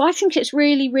 So I think it's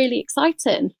really, really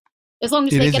exciting. As long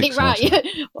as they get it right,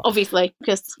 obviously.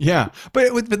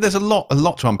 But there's a lot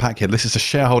to unpack here. This is a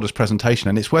shareholders presentation,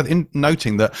 and it's worth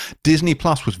noting that Disney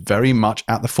Plus was very much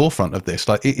at the forefront of this.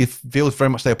 Like, it feels very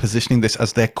much they're positioning this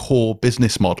as their core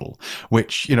business model,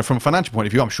 which, from a financial point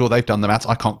of view, I'm sure they've done the maths.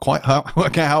 I can't quite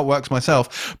work out how it works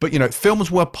myself. But, films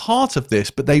were part of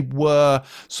this, but they were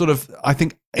sort of, I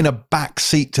think, in a back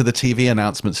seat to the TV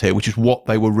announcements here, which is what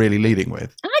they were really leading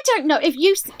with. I don't know if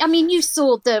you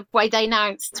saw the way they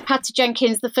announced Patty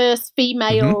Jenkins, the first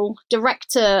female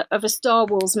director of a Star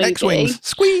Wars movie. X-Wings,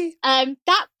 squee.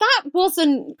 That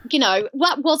wasn't,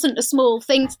 that wasn't a small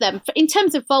thing to them. In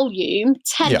terms of volume,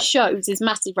 10 shows is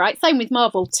massive, right? Same with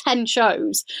Marvel, 10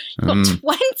 shows. You've got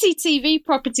 20 TV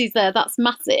properties there. That's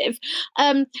massive.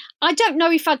 I don't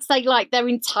know if I'd say like they're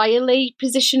entirely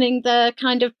positioning their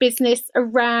kind of business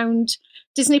around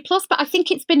Disney Plus, but I think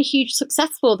it's been a huge success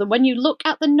for them. When you look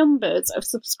at the numbers of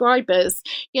subscribers,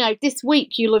 this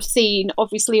week you'll have seen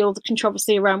obviously all the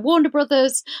controversy around Warner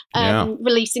Brothers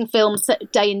releasing films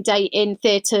day and date in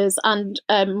theatres and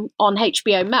on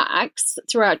HBO Max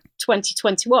throughout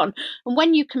 2021. And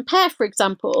when you compare, for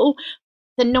example,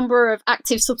 the number of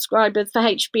active subscribers for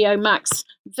HBO Max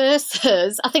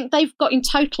versus, I think they've got in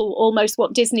total almost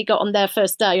what Disney got on their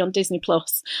first day on Disney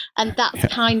Plus. And that's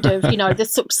kind of, the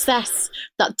success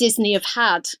that Disney have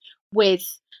had with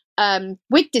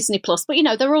Disney Plus. But,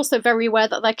 they're also very aware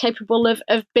that they're capable of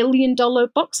billion-dollar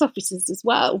box offices as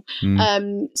well.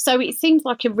 So it seems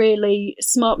like a really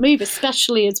smart move,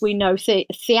 especially as we know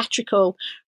theatrical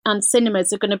and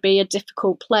cinemas are going to be a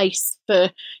difficult place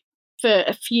for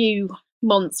a few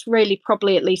months, really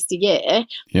probably at least a year.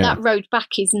 That road back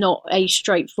is not a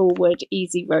straightforward,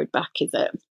 easy road back, is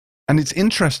it? And it's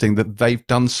interesting that they've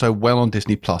done so well on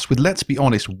Disney Plus with, let's be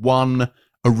honest, one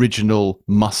original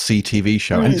must-see TV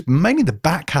show. And it's mainly the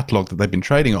back catalogue that they've been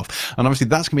trading off. And obviously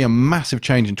that's going to be a massive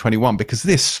change in 21 because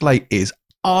this slate is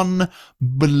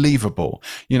unbelievable.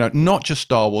 You know, not just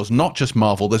Star Wars, not just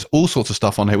Marvel. There's all sorts of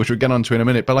stuff on here, which we'll get onto in a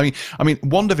minute. But I mean,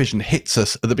 WandaVision hits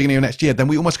us at the beginning of next year. Then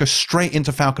we almost go straight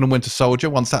into Falcon and Winter Soldier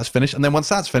once that's finished. And then once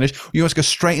that's finished, we almost go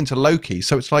straight into Loki.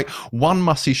 So it's like one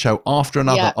must-see show after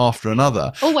another, after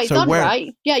another. Always so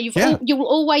right? Yeah, you will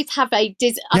always have a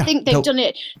I think they've done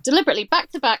it deliberately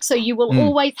back to back. So you will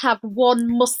always have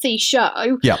one must-see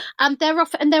show. Yeah. And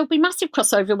there'll be massive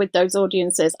crossover with those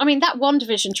audiences. I mean, that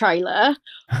WandaVision trailer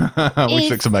which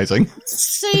looks amazing.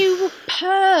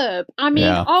 Superb. I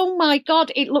mean, oh my God,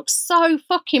 it looks so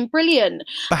fucking brilliant.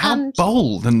 But how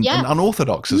bold and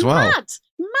unorthodox as well.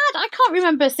 Mad. I can't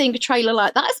remember seeing a trailer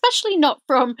like that, especially not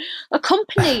from a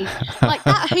company like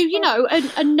that who, you know,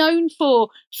 are known for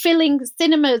filling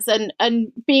cinemas and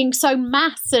being so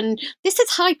mass. And this is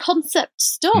high concept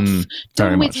stuff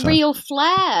done with real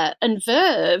flair and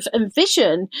verve and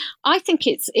vision. I think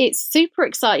it's super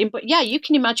exciting. But yeah, you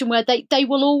can imagine where they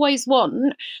will always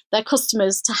want their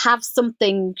customers to have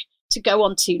something to go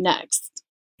on to next.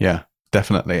 Yeah.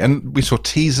 Definitely. And we saw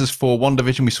teasers for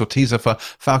WandaVision. We saw teaser for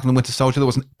Falcon and Winter Soldier. There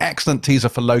was an excellent teaser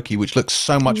for Loki, which looks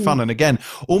so much fun. And again,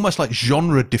 almost like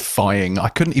genre defying. I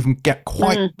couldn't even get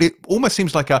quite, it almost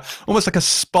seems like almost like a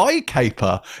spy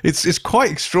caper. It's quite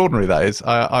extraordinary, that is.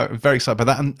 I'm very excited by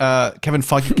that. And Kevin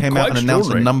Feige came out and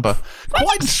announced a number.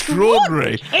 Quite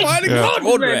extraordinary. Quite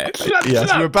extraordinary.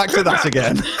 Yes, we're back to that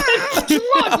again.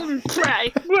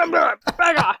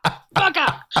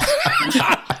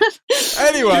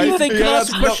 Anyway, can I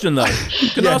ask a question though?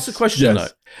 Can I ask a question though?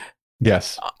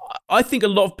 Yes. I think a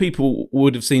lot of people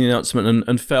would have seen the announcement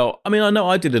and felt, I mean, I know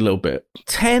I did a little bit.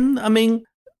 10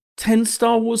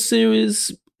 Star Wars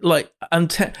series, like, and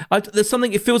 10, there's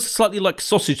something, it feels slightly like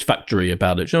Sausage Factory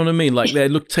about it. Do you know what I mean? Like they're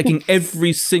taking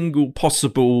every single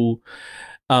possible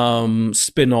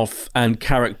spin-off and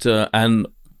character and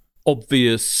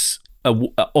obvious kind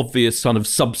of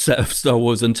subset of Star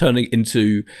Wars and turning it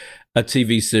into a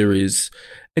TV series.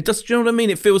 It does. Do you know what I mean?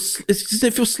 It feels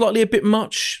slightly a bit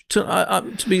much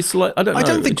to be slight. I don't know. I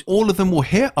don't think all of them will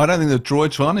hit. I don't think the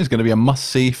Droids one is going to be a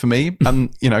must-see for me.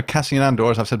 And, you know, Cassian Andor,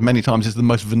 as I've said many times, is the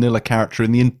most vanilla character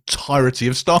in the entirety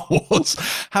of Star Wars.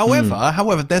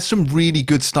 However, there's some really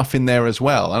good stuff in there as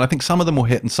well. And I think some of them will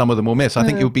hit and some of them will miss. I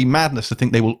think it would be madness to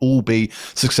think they will all be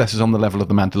successes on the level of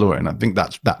The Mandalorian. I think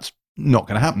that's not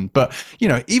going to happen. But, you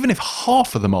know, even if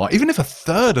half of them are, even if a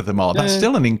third of them are, that's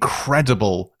still an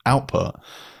incredible output.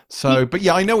 So, but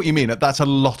yeah, I know what you mean. That's a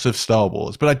lot of Star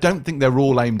Wars, but I don't think they're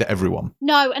all aimed at everyone.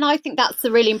 No, and I think that's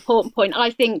the really important point. I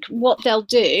think what they'll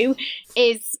do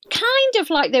is kind of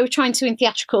like they were trying to in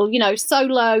theatrical, you know,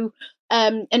 Solo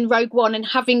and Rogue One, and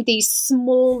having these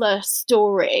smaller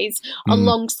stories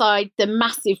alongside the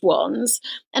massive ones.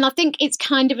 And I think it's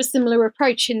kind of a similar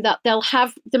approach in that they'll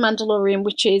have The Mandalorian,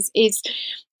 which is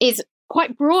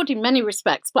quite broad in many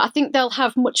respects, but I think they'll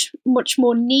have much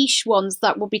more niche ones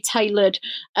that will be tailored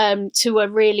to a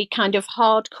really kind of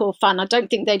hardcore fan. I don't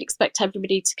think they'd expect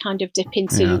everybody to kind of dip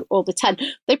into all the 10.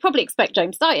 They probably expect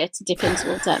James Dyer to dip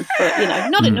into all 10, but, you know,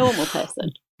 not a normal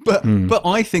person. But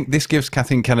I think this gives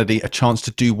Kathleen Kennedy a chance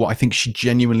to do what I think she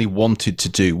genuinely wanted to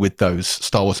do with those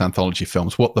Star Wars anthology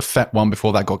films. What the Fett one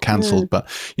before that got cancelled, but,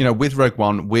 you know, with Rogue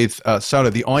One, with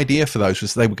Solo, the idea for those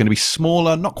was they were going to be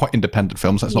smaller, not quite independent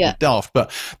films. That's not daft,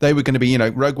 but they were going to be, you know,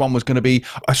 Rogue One was going to be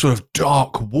a sort of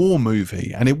dark war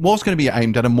movie, and it was going to be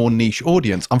aimed at a more niche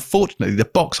audience. Unfortunately, the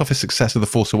box office success of The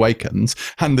Force Awakens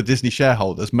and the Disney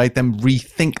shareholders made them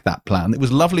rethink that plan. It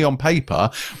was lovely on paper,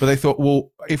 but they thought,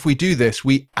 well, if we do this,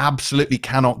 we absolutely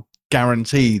cannot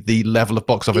guarantee the level of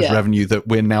box office revenue that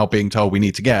we're now being told we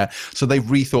need to get. So they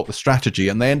rethought the strategy,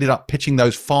 and they ended up pitching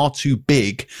those far too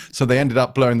big. So they ended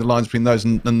up blurring the lines between those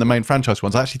and the main franchise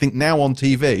ones. I actually think now on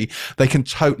TV, they can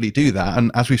totally do that.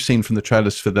 And as we've seen from the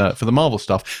trailers for the Marvel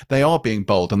stuff, they are being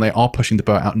bold and they are pushing the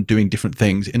boat out and doing different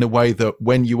things in a way that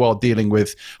when you are dealing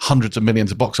with hundreds of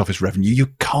millions of box office revenue, you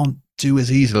can't do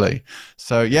as easily.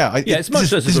 So it's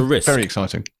much less of a risk. Very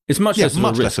exciting. It's much less of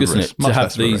a risk, isn't it, to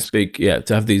have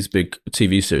these big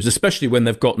TV series, especially when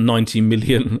they've got 90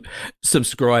 million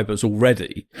subscribers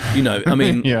already. You know, I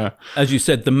mean, as you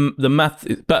said, the math.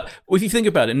 But if you think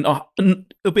about it,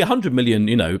 it'll be 100 million.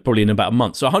 You know, probably in about a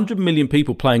month. So 100 million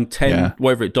people paying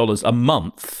 $10 a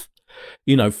month.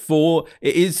 You know,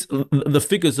 the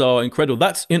figures are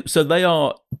incredible. So they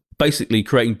are basically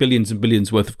creating billions and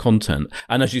billions worth of content.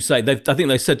 And as you say, I think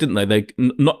they said, didn't they?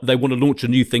 They want to launch a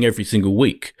new thing every single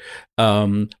week,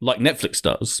 like Netflix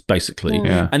does, basically.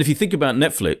 Yeah. And if you think about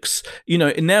Netflix,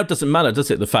 it now doesn't matter, does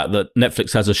it? The fact that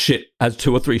Netflix has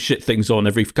 2 or 3 shit things on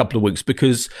every couple of weeks,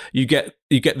 because you get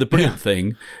the brilliant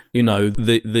thing.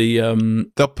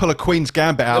 They'll pull a Queen's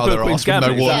Gambit out of their arse with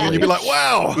no warning, and you'll be like,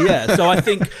 wow. Yeah. So I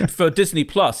think for Disney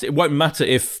Plus, it won't matter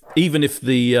even if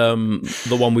the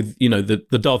one with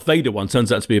the Darth Vader one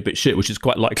turns out to be a bit shit, which is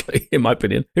quite likely in my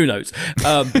opinion. Who knows?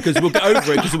 Because we'll get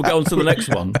over it because we'll get on to the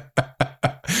next one.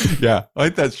 Yeah, I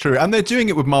think that's true. And they're doing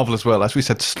it with Marvel as well. As we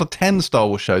said, 10 Star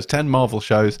Wars shows, 10 Marvel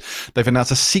shows. They've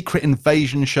announced a Secret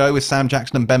Invasion show with Sam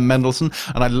Jackson and Ben Mendelsohn.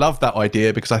 And I love that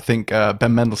idea because I think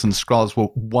Ben Mendelsohn's Skrulls were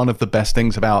one of the best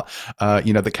things about,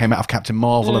 that came out of Captain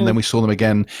Marvel. And then we saw them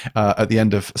again at the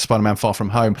end of Spider-Man Far From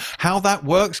Home. How that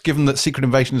works, given that Secret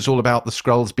Invasion is all about the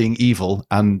Skrulls being evil,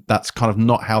 and that's kind of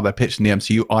not how they're pitched in the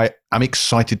MCU, I'm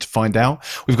excited to find out.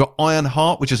 We've got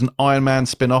Ironheart, which is an Iron Man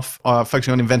spin-off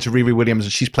focusing on inventor Riri Williams,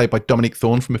 and she's played by Dominique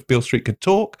Thorne from If Beale Street Could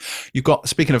Talk. You've got,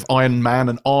 speaking of Iron Man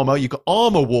and armor, you've got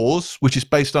Armor Wars, which is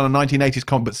based on a 1980s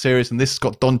comic series, and this has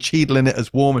got Don Cheadle in it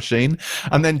as War Machine.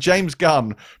 And then James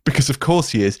Gunn, because of course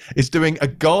he is doing a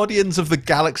Guardians of the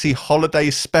Galaxy holiday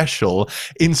special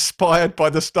inspired by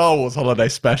the Star Wars holiday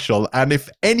special. And if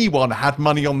anyone had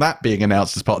money on that being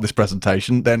announced as part of this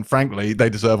presentation, then frankly, they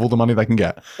deserve all the money they can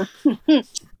get.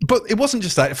 But it wasn't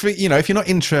just that. If you're not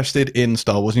interested in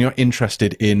Star Wars and you're not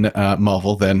interested in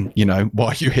Marvel, then, why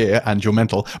are you here and you're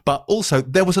mental? But also,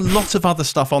 there was a lot of other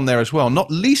stuff on there as well. Not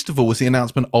least of all was the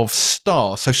announcement of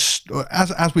Star. So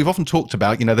as we've often talked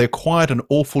about, they acquired an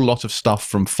awful lot of stuff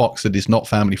from Fox that is not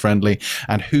family friendly.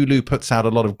 And Hulu puts out a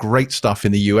lot of great stuff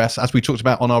in the US. As we talked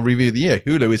about on our review of the year,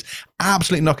 Hulu is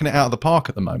absolutely knocking it out of the park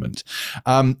at the moment.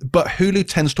 But Hulu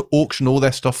tends to auction all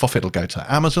their stuff off. It'll go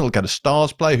to Amazon, it'll go to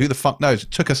Stars Play. Who the fuck knows?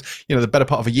 It took us, the better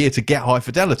part of a year to get High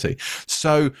Fidelity.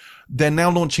 So they're now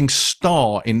launching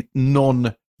Star in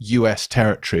non-US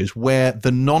territories where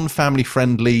the non-family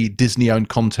friendly Disney-owned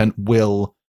content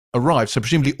will arrive. So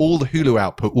presumably all the Hulu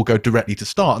output will go directly to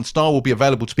Star, and Star will be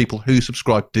available to people who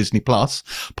subscribe to Disney Plus,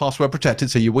 password protected,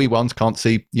 so your wee ones can't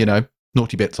see,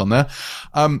 naughty bits on there.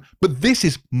 But this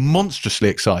is monstrously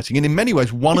exciting, and in many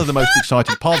ways one of the most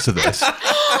exciting parts of this.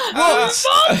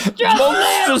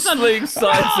 Monstrously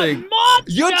exciting.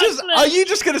 Are you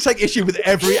just going to take issue with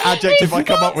every adjective I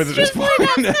come up with at this point?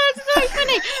 That's so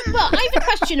funny. But I have a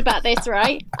question about this,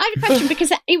 right? I have a question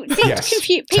because it seemed to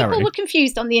confuse people. Were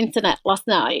confused on the internet last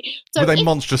night. So were they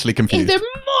monstrously confused? They're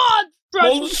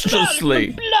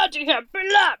monstrously. Bloody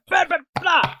blah blah blah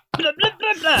blah.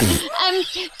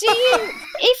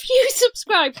 If you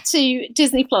subscribe to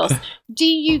Disney Plus, do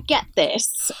you get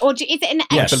this, or is it an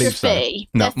extra fee?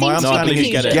 No, my understanding is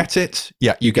you get it.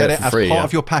 Yeah, you get it as part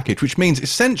of your package, which means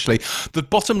essentially the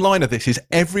bottom line of this is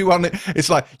everyone. It's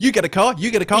like you get a car,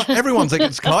 everyone's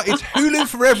gets a car. It's Hulu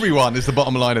for everyone is the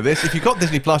bottom line of this. If you've got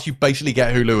Disney Plus, you basically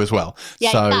get Hulu as well.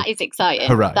 Yeah, so, that is exciting.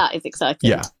 Hooray. That is exciting.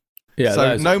 Yeah. Yeah,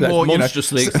 so that's more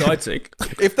monstrously exciting.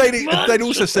 If they'd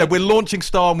also said we're launching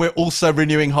Star and we're also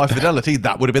renewing High Fidelity,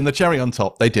 that would have been the cherry on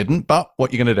top. They didn't, but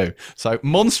what are you going to do? So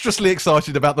monstrously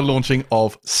excited about the launching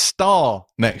of Star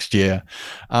next year.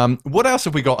 What else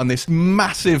have we got on this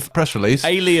massive press release?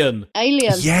 Alien.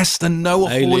 Yes, the Noah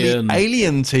Hawley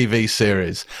Alien TV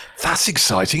series. That's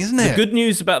exciting, isn't it? The good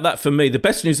news about that for me, the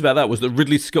best news about that was that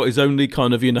Ridley Scott is only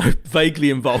kind of, vaguely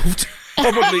involved.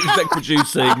 Probably exec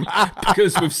producing,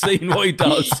 because we've seen what he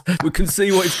does. We can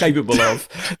see what he's capable of.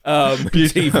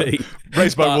 TV.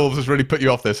 Raised by Wolves has really put you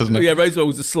off this, hasn't it? Yeah, Raised by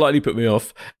Wolves has slightly put me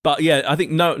off. But yeah, I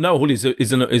think Noah Hawley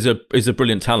is a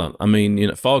brilliant talent. I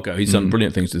mean, Fargo, he's done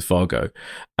brilliant things with Fargo.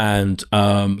 And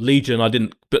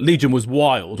Legion, but Legion was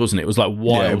wild, wasn't it? It was like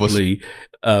wildly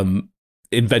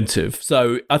inventive.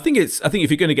 So I think if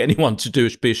you're going to get anyone to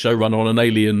be a showrunner on an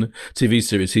Alien TV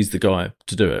series, he's the guy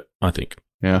to do it, I think.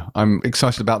 Yeah, I'm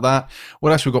excited about that.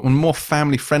 What else we've got? On more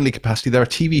family-friendly capacity, there are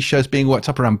TV shows being worked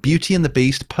up around Beauty and the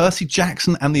Beast, Percy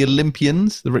Jackson and the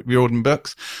Olympians, the Rick Riordan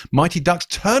books, Mighty Ducks,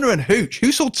 Turner and Hooch.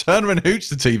 Who saw Turner and Hooch,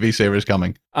 the TV series,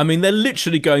 coming? I mean, they're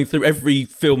literally going through every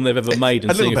film they've ever made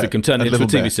and seeing if it can turn it into a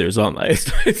TV series, aren't they?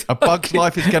 A Bug's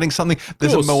Life is getting something.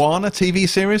 There's a Moana TV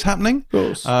series happening, of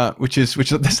course. Which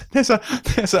there's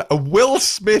a Will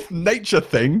Smith nature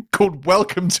thing called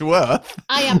Welcome to Earth.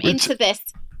 I am into this.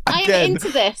 I am into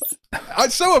this.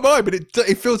 So am I, but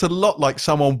it feels a lot like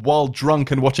someone while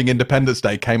drunk and watching Independence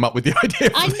Day came up with the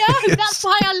idea. I know, that's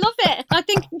why I love it. I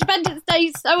think Independence Day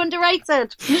is so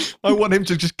underrated. I want him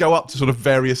to just go up to sort of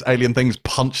various alien things,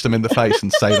 punch them in the face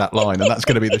and say that line, and that's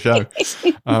going to be the show.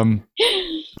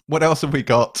 What else have we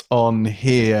got on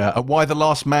here? Why the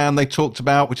Last Man they talked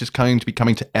about, which is going to be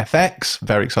coming to FX.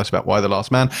 Very excited about Why the Last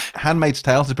Man. Handmaid's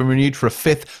Tale has been renewed for a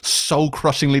 5th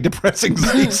soul-crushingly depressing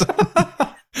season.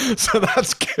 So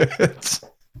that's good.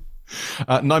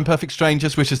 Nine Perfect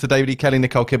Strangers, which is the David E. Kelly,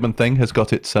 Nicole Kidman thing, has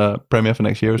got its premiere for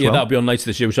next year as well. Yeah, that'll be on later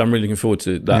this year, which I'm really looking forward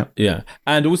to. That, yeah.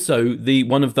 And also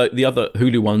one of the other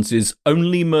Hulu ones is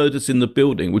Only Murders in the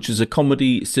Building, which is a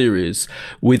comedy series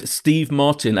with Steve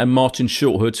Martin and Martin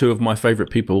Short, who are two of my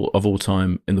favourite people of all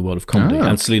time in the world of comedy,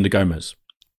 and Selena Gomez.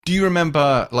 Do you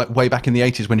remember, like, way back in the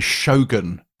 80s when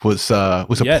Shogun was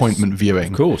appointment viewing?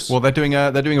 Of course. Well, they're doing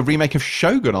a remake of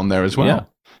Shogun on there as well. Yeah.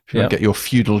 If you want to get your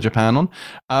feudal Japan on.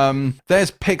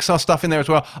 There's Pixar stuff in there as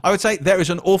well. I would say there is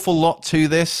an awful lot to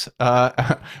this.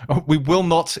 We will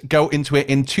not go into it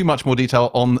in too much more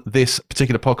detail on this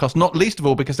particular podcast, not least of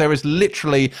all because there is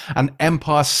literally an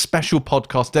Empire special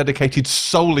podcast dedicated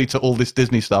solely to all this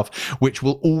Disney stuff, which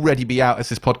will already be out as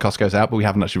this podcast goes out, but we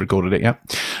haven't actually recorded it yet.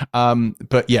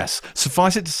 But yes,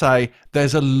 suffice it to say,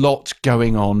 there's a lot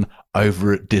going on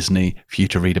over at Disney for you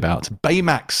to read about.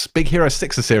 Baymax, Big Hero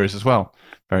 6 series as well.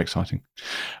 Very exciting.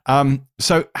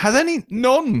 So has any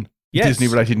non-Disney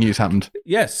related news happened?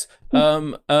 Yes.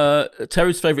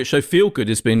 Terry's favourite show, Feel Good,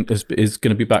 is going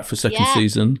to be back for a second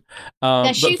season.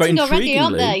 They're shooting already,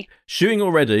 aren't they? Shooting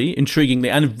already,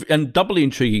 intriguingly, and doubly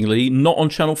intriguingly, not on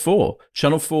Channel 4.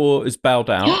 Channel 4 is bowed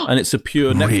out, and it's a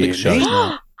pure Netflix show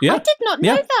now. Yeah. I did not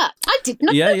know that. I did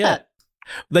not know that.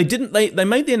 They didn't. They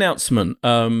made the announcement.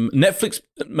 Netflix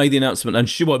made the announcement,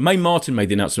 and Mae Martin made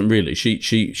the announcement. Really,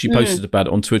 she posted about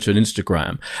it on Twitter and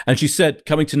Instagram, and she said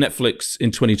coming to Netflix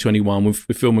in 2021. We're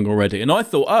filming already, and I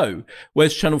thought, oh,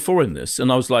 where's Channel 4 in this?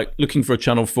 And I was like looking for a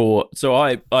Channel 4, so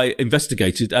I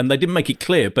investigated, and they didn't make it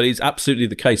clear, but it's absolutely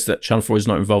the case that Channel 4 is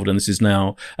not involved, and this is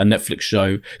now a Netflix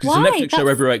show because it's a Netflix show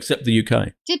everywhere except the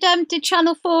UK. Did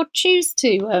Channel 4 choose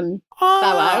to?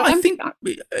 I think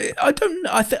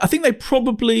they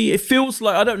probably, it feels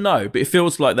like, I don't know, but it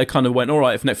feels like they kind of went, all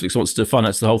right, if Netflix wants to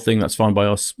finance the whole thing, that's fine by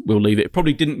us, we'll leave it. It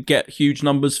probably didn't get huge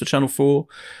numbers for Channel 4.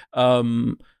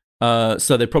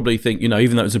 So they probably think,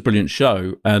 even though it was a brilliant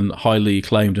show and highly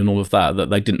acclaimed and all of that, that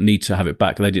they didn't need to have it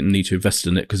back. They didn't need to invest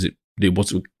in it because it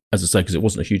wasn't, as I say, because it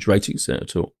wasn't a huge rating set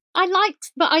at all. I liked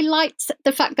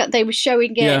the fact that they were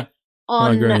showing it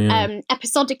on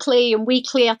episodically and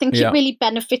weekly. I think it really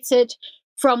benefited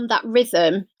from that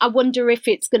rhythm. I wonder if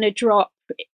it's going to drop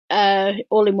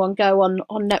all in one go on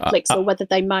Netflix or whether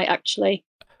they might actually.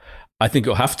 I think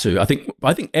it'll have to. I think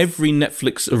every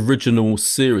Netflix original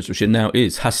series, which it now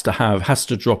is, has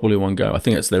to drop all in one go. I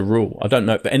think that's their rule. I don't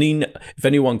know if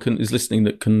anyone is listening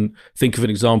that can think of an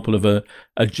example of a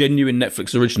genuine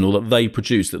Netflix original that they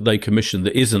produce, that they commission,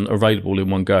 that isn't available in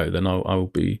one go. Then I will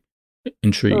be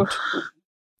intrigued.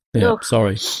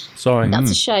 Sorry.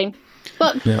 That's a shame.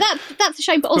 But that's a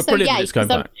shame. But also,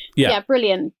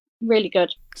 brilliant. Really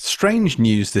good. Strange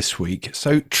news this week.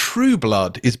 So True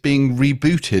Blood is being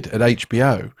rebooted at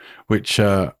HBO, which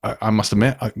I must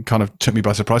admit, kind of took me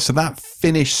by surprise. So that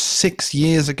finished 6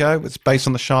 years ago. It's based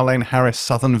on the Charlaine Harris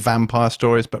Southern vampire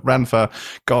stories, but ran for, a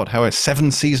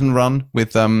 7-season run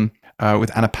with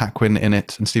Anna Paquin in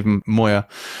it and Stephen Moyer.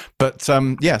 But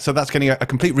so that's getting a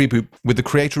complete reboot with the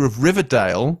creator of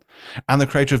Riverdale and the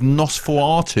creator of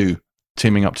Nosferatu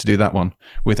teaming up to do that one,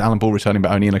 with Alan Ball returning,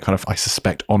 but only in a kind of, I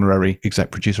suspect, honorary exec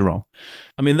producer role.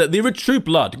 I mean, the True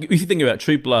Blood, if you think about it,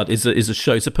 True Blood is a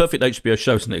show. It's a perfect HBO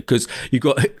show, isn't it? Because you've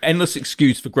got endless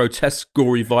excuse for grotesque,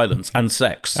 gory violence and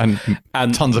sex. And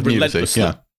tons of nudity,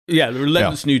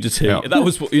 relentless nudity. Yeah. That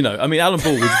was what, I mean, Alan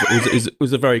Ball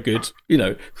was a very good,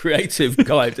 creative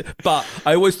guy. But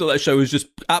I always thought that show was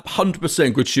just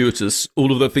 100% gratuitous,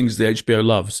 all of the things the HBO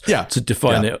loves, to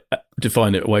define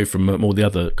it away from all the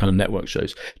other kind of network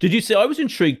shows. Did you see, I was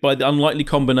intrigued by the unlikely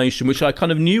combination, which I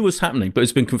kind of knew was happening, but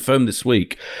it's been confirmed this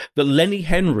week, that Lenny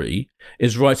Henry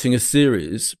is writing a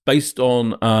series based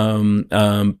on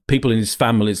people in his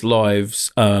family's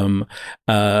lives,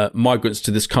 migrants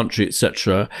to this country,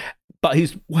 etc. But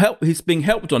he's being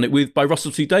helped on it by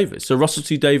Russell T Davies. So Russell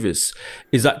T Davies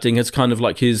is acting as kind of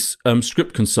like his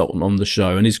script consultant on the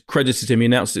show, and he's credited him. He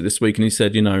announced it this week, and he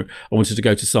said, I wanted to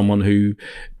go to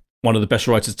one of the best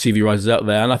TV writers out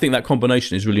there, and I think that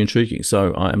combination is really intriguing.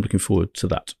 So I am looking forward to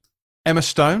that. Emma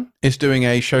Stone is doing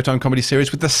a Showtime comedy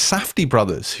series with the Safdie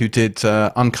brothers, who did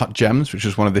Uncut Gems, which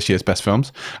was one of this year's best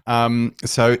films.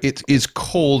 So it is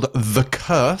called The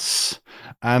Curse.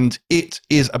 and it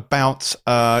is about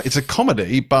it's a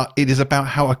comedy, but it is about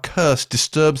how a curse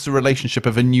disturbs the relationship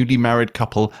of a newly married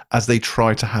couple as they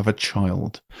try to have a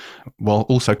child, while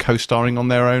also co-starring on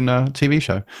their own TV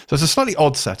show. So it's a slightly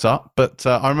odd setup, but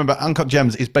I remember Uncut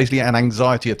Gems is basically an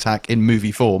anxiety attack in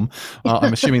movie form.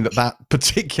 I'm assuming that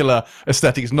particular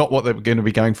aesthetic is not what they're going to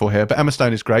be going for here, but Emma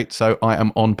Stone is great, so I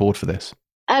am on board for this.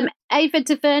 Ava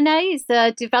DuVernay is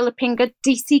developing a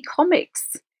DC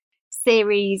Comics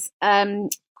series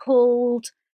called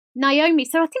Naomi.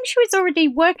 So I think she was already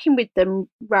working with them,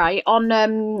 right? On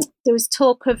there was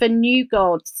talk of a New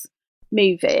Gods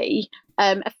movie,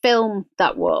 a film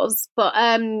that was, but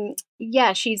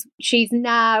yeah, she's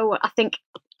now, I think,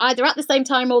 either at the same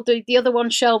time or the other one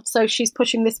shelved, so she's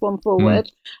pushing this one forward.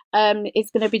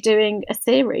 Is going to be doing a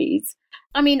series.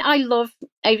 I mean, I love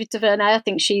Ava DuVernay. I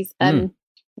think she's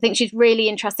really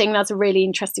interesting and has a really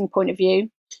interesting point of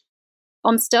view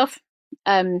on stuff.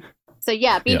 So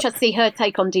yeah, it'd be interesting to see her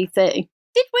take on DC.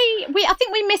 Did we? I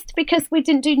think we missed, because we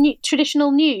didn't do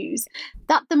traditional news,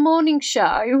 that the morning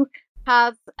show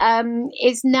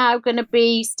is now going to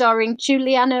be starring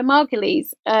Juliana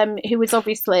Margulies, who was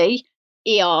obviously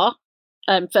ER,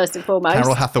 first and foremost.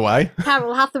 Carol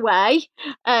Hathaway.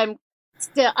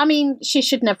 Still, I mean, she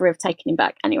should never have taken him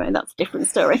back. Anyway, that's a different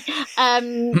story. So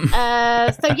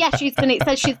yeah, she's going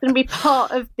to be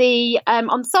part of the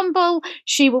ensemble.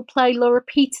 She will play Laura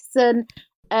Peterson,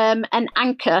 an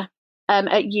anchor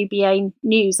at UBA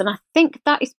News, and I think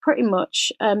that is pretty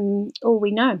much all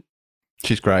we know.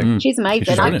 She's great. She's amazing.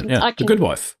 She's The Good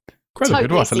Wife. Totally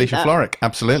Good Wife, Alicia Florrick.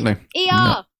 Absolutely.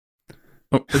 ER.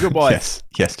 Oh, The Good Wife.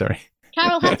 Yes, Terry.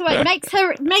 Carol Hathaway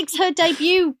makes her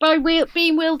debut by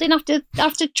being wheeled in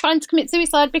after trying to commit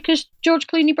suicide because George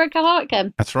Clooney broke her heart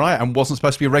again. That's right, and wasn't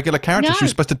supposed to be a regular character. No. She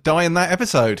was supposed to die in that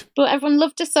episode. But everyone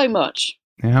loved her so much.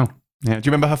 Yeah. Do you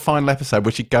remember her final episode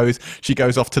where she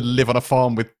goes off to live on a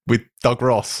farm with Doug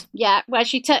Ross? Yeah, where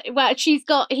she turns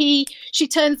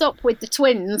up with the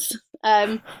twins.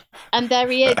 And there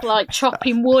he is, like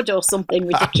chopping wood or something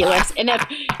ridiculous in a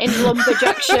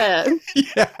lumberjack shirt.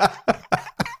 Yeah.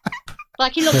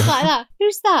 Like he looks like that.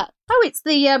 Who's that? Oh, it's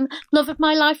the love of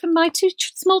my life and my two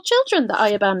small children that I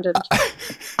abandoned.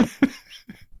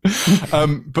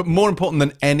 But more important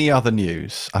than any other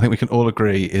news, I think we can all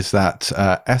agree, is that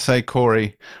S.A.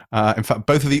 Corey, in fact,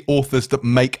 both of the authors that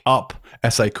make up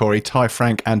S.A. Corey, Ty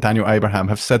Franck and Daniel Abraham,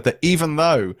 have said that even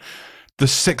though the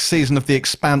 6th season of The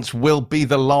Expanse will be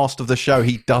the last of the show,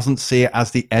 he doesn't see it as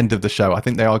the end of the show. I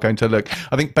think they are going to look.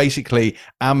 I think basically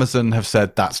Amazon have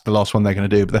said that's the last one they're going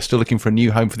to do, but they're still looking for a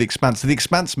new home for The Expanse. So The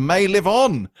Expanse may live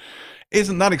on.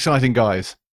 Isn't that exciting,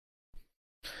 guys?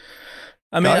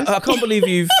 I mean, I can't believe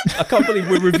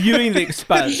we're reviewing The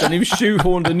Expanse and you've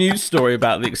shoehorned a news story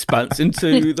about The Expanse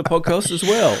into the podcast as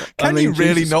well. Can you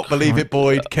really not believe it,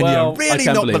 Boyd? Can you really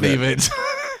not believe it?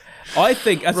 I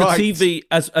think as a TV,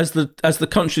 as the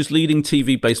country's leading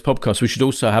TV-based podcast, we should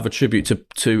also have a tribute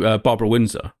to Barbara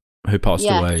Windsor, who passed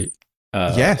away.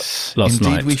 Yes, last indeed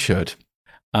night. We should.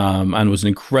 And was an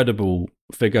incredible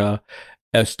figure,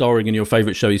 starring in your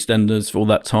favourite show EastEnders for all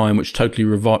that time, which totally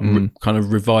kind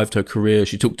of revived her career.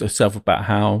 She talked to herself about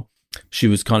how she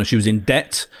was in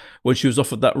debt when she was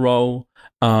offered that role.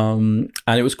 And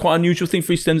it was quite an unusual thing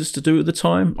for EastEnders to do at the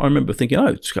time. I remember thinking,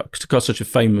 to got such a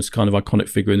famous kind of iconic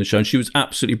figure in the show, and she was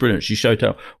absolutely brilliant. She showed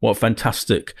what a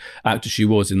fantastic actor she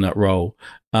was in that role.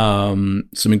 Some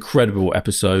incredible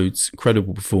episodes,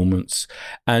 incredible performance,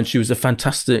 and she was a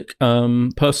fantastic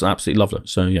person. Absolutely loved her.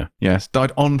 So yeah, yes,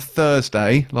 died on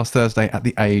last Thursday, at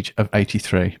the age of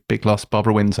 83. Big loss,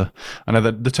 Barbara Windsor. I know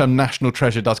that the term national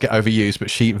treasure does get overused,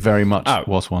 but she very much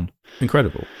was one.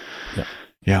 Incredible.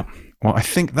 Yeah. Well, I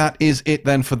think that is it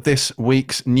then for this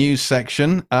week's news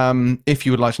section. If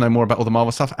you would like to know more about all the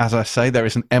Marvel stuff, as I say, there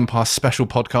is an Empire special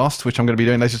podcast, which I'm going to be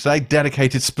doing later today,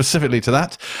 dedicated specifically to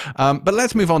that. But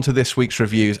let's move on to this week's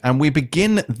reviews. And we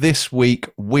begin this week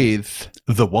with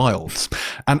The Wilds,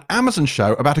 an Amazon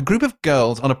show about a group of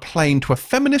girls on a plane to a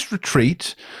feminist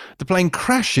retreat. The plane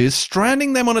crashes,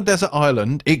 stranding them on a desert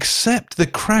island, except the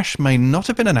crash may not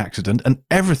have been an accident and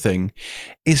everything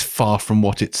is far from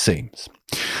what it seems.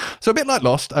 So a bit like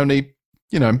Lost, only,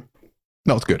 not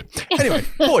as good. Anyway,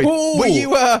 Boyd,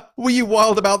 were you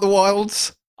wild about The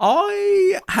Wilds?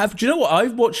 I have. Do you know what? I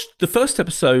watched the first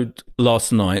episode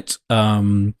last night,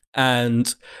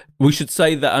 and We should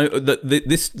say that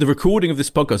the recording of this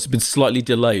podcast has been slightly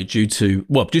delayed due to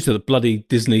the bloody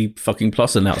Disney fucking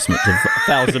Plus announcement of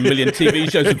 1,000 million TV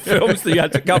shows and films that you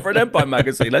had to cover in Empire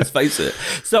magazine. Let's face it.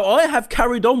 So I have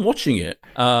carried on watching it,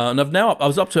 and I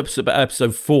was up to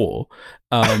episode 4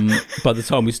 by the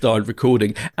time we started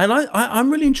recording, and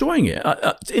I'm really enjoying it.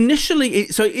 Initially,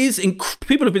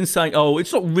 people have been saying, "Oh,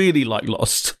 it's not really like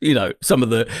Lost." You know, some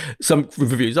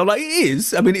reviews. I'm like, it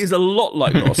is. I mean, it is a lot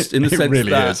like Lost in the sense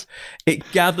really that is. It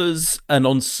gathers an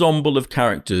ensemble of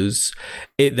characters.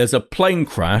 There's a plane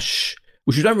crash,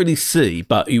 which you don't really see,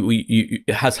 but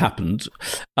it has happened.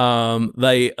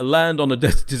 They land on a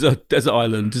deserted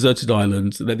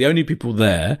island. They're the only people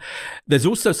there. There's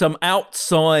also some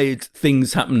outside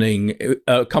things happening.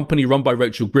 A company run by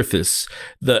Rachel Griffiths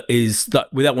that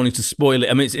without wanting to spoil it.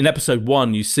 I mean, it's in episode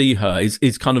 1. You see her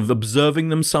is kind of observing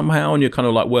them somehow, and you're kind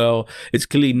of like, well, it's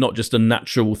clearly not just a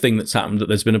natural thing that's happened. That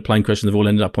there's been a plane crash and they've all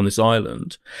ended up on this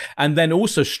island. And then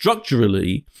also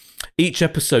structurally, each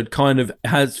episode kind of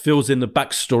fills in the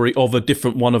backstory of a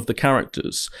different one of the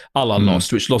characters, a la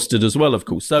Lost, which Lost did as well, of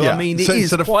course. So, I mean, it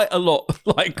is quite a lot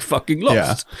like fucking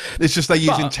Lost. Yeah. It's just they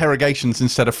use interrogations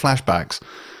instead of flashbacks.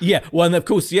 Yeah, well, and of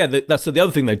course, that's the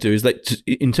other thing they do is that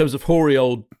in terms of hoary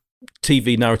old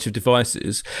TV narrative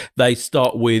devices, they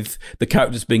start with the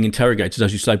characters being interrogated,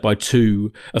 as you say, by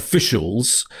 2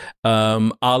 officials,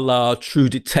 a la True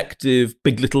Detective,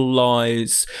 Big Little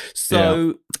Lies.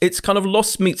 So it's kind of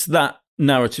Lost meets that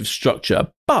narrative structure.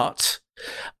 But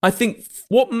I think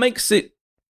what makes it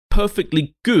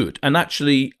perfectly good, and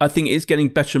actually I think it's getting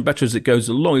better and better as it goes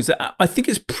along, is that I think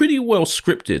it's pretty well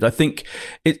scripted. I think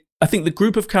the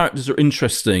group of characters are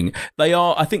interesting.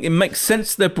 I think it makes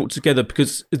sense they're brought together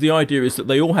because the idea is that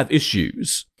they all have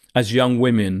issues as young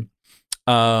women.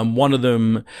 One of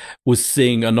them was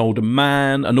seeing an older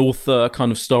man, an author,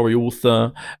 kind of starry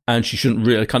author, and she shouldn't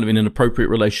really, kind of in an appropriate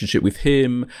relationship with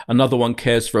him. Another one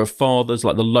cares for her father's,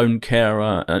 like the lone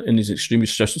carer in his extremely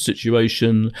stressful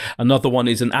situation. Another one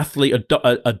is an athlete,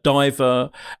 a diver,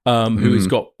 who has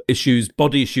got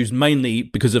body issues, mainly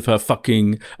because of her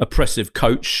fucking oppressive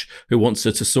coach who wants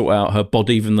her to sort out her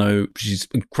body, even though she's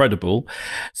incredible.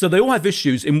 So they all have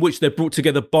issues in which they're brought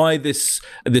together by this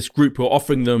group who are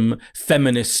offering them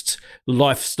feminist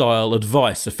lifestyle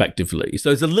advice, effectively. So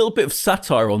there's a little bit of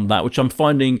satire on that, which I'm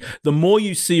finding the more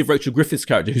you see of Rachel Griffiths'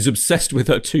 character, who's obsessed with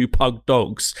her 2 pug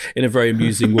dogs in a very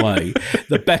amusing way,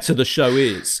 the better the show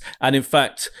is. And in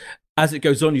fact, as it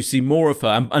goes on, you see more of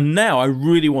her. And now I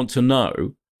really want to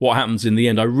know what happens in the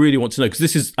end. I really want to know,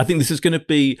 because I think this is going to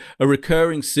be a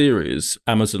recurring series,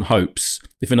 Amazon hopes,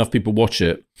 if enough people watch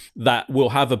it, that will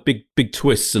have a big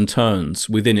twists and turns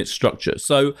within its structure.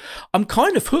 So I'm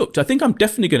kind of hooked. I think I'm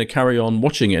definitely going to carry on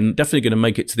watching it and definitely going to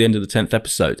make it to the end of the 10th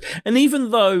episode. And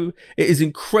even though it is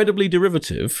incredibly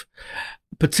derivative,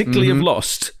 particularly of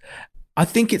Lost, I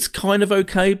think it's kind of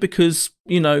okay because,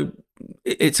 you know,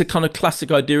 it's a kind of classic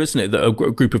idea, isn't it, that a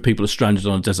group of people are stranded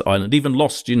on a desert island. Even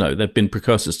Lost, you know, they've been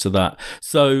precursors to that.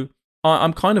 So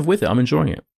I'm kind of with it. I'm enjoying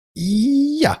it.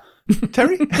 Yeah.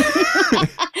 Terry?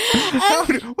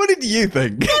 What did you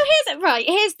think? So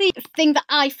here's the thing that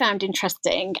I found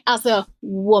interesting as a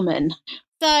woman.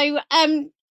 So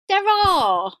there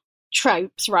are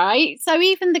tropes, right? So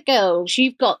even the girls,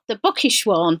 you've got the bookish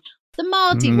one, the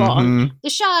Mardy one, the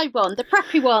shy one, the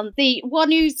preppy one, the one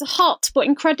who's hot but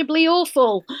incredibly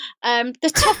awful,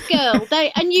 the tough girl.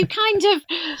 And you kind of,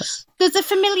 there's a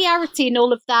familiarity in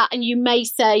all of that, and you may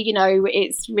say, you know,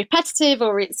 it's repetitive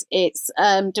or it's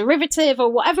derivative or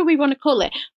whatever we want to call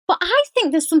it. But I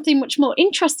think there's something much more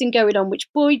interesting going on, which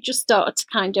Boyd just started to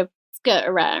kind of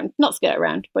not skirt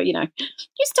around, but, you know,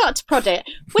 you start to prod it,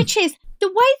 which is the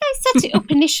way they set it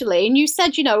up initially. And you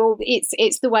said, you know,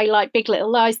 it's the way like Big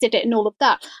Little Lies did it and all of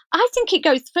that. I think it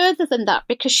goes further than that,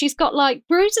 because she's got like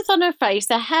bruises on her face,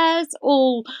 her hair's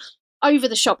all over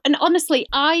the shop. And honestly,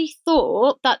 I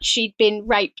thought that she'd been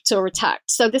raped or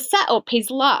attacked. So the setup is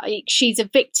like she's a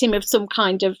victim of some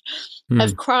kind of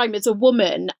crime as a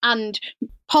woman, and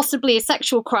possibly a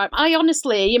sexual crime. I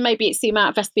honestly, maybe it's the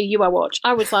amount of SVU I watch,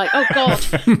 I was like, oh God,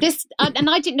 this, and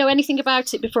I didn't know anything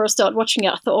about it before I started watching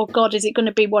it. I thought, oh God, is it going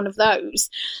to be one of those?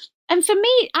 And for me,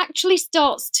 it actually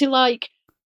starts to like,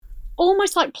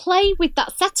 almost like play with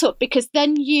that setup, because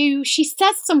then she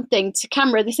says something to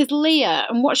camera. This is Leah,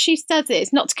 and what she says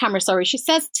is, not to camera, sorry, she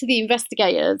says to the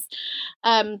investigators,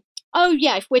 oh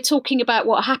yeah, if we're talking about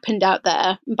what happened out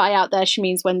there, and by out there she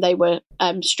means when they were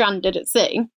stranded at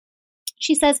sea,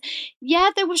 she says,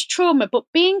 yeah, there was trauma, but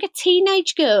being a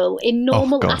teenage girl in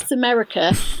normal ass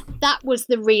America, that was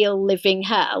the real living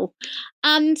hell.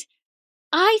 And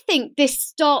I think this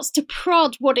starts to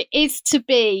prod what it is to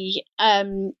be a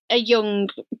young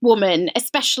woman,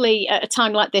 especially at a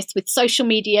time like this with social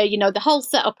media, you know, the whole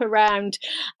setup around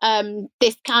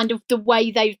this kind of the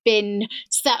way they've been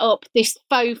set up, this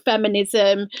faux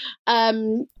feminism.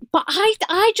 But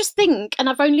I just think, and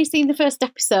I've only seen the first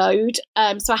episode,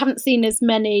 so I haven't seen as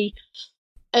many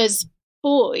as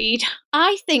Boyd,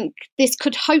 I think this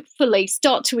could hopefully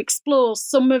start to explore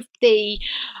some of the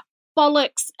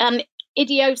bollocks and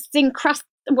idiosyncrasy,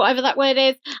 whatever that word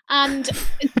is, and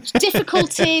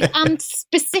difficulties and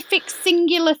specific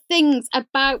singular things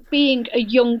about being a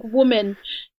young woman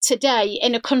today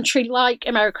in a country like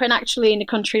America, and actually in a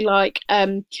country like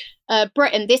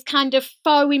Britain. This kind of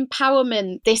faux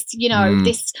empowerment, this, you know,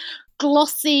 this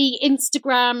glossy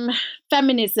Instagram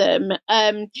feminism.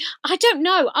 I don't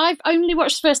know. I've only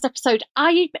watched the first episode.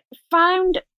 I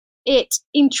found it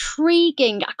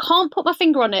intriguing. I can't put my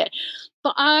finger on it,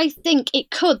 but I think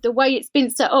it could, the way it's been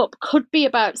set up, could be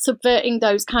about subverting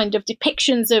those kind of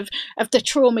depictions of the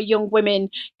trauma young women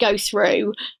go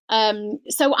through.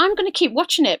 So I'm going to keep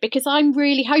watching it because I'm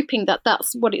really hoping that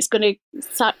that's what it's going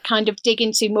to kind of dig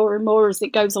into more and more as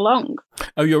it goes along.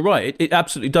 Oh, you're right. It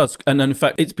absolutely does. And in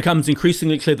fact, it becomes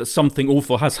increasingly clear that something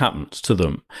awful has happened to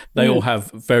them. They all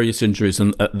have various injuries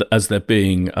and as they're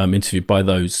being interviewed by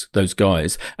those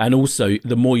guys. And also,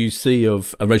 the more you see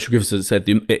of Rachel Griffiths, as I said,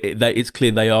 it's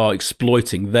clear they are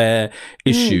exploiting their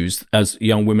issues as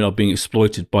young women are being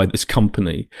exploited by this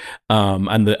company,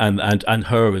 and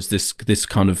her as this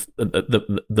kind of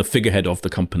the figurehead of the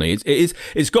company.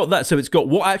 It's got that. So it's got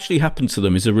what actually happened to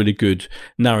them is a really good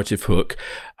narrative hook.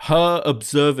 Her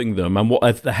observing them and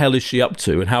what the hell is she up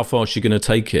to and how far is she going to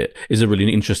take it is a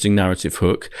really interesting narrative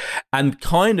hook. And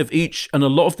kind of a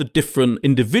lot of the different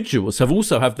individuals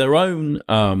have their own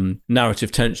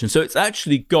narrative tension. So it's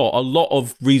actually got a lot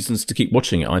of reasons to keep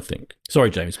watching it, I think. Sorry,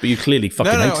 James, but you clearly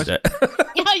fucking hated it.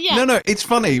 Yeah. No, it's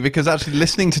funny because actually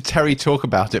listening to Terry talk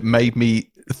about it made me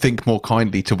think more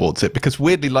kindly towards it, because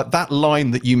weirdly, like that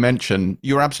line that you mentioned,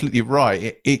 you're absolutely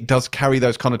right. It does carry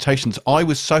those connotations. I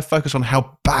was so focused on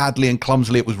how badly and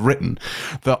clumsily it was written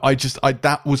that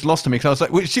that was lost to me, because I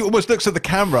was like, she almost looks at the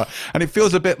camera and it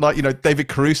feels a bit like, you know, David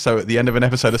Caruso at the end of an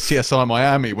episode of CSI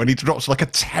Miami when he drops like a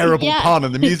terrible pun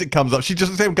and the music comes up. She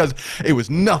just goes, it was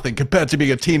nothing compared to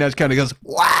being a teenage girl, and he goes,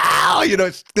 wow, you know,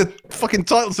 it's the fucking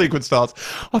title sequence starts.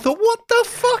 I thought, what the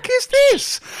fuck is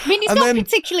this? I mean, it's not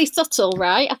particularly subtle,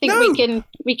 right? I think we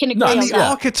can agree on the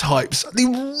that. Archetypes,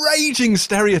 the raging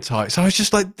stereotypes. I was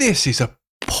just like, this is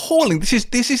appalling.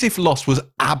 This is if Lost was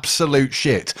absolute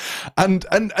shit. And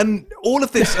all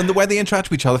of this and the way they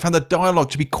interact with each other, I found the dialogue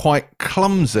to be quite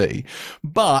clumsy.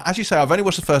 But as you say, I've only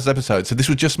watched the first episode, so this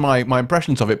was just my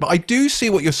impressions of it. But I do see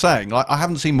what you're saying. Like, I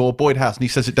haven't seen more. Boyd has, and he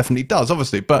says it definitely does,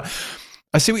 obviously. But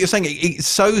I see what you're saying. It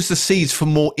sows the seeds for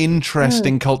more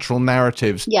interesting cultural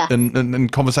narratives and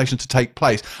conversations to take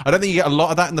place. I don't think you get a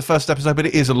lot of that in the first episode, but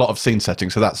it is a lot of scene setting,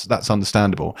 so that's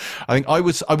understandable. I think I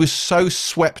was so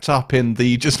swept up in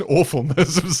the just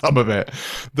awfulness of some of it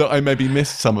that I maybe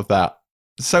missed some of that.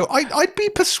 So I'd be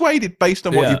persuaded, based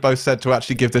on what you both said, to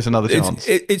actually give this another chance.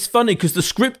 It's funny because the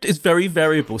script is very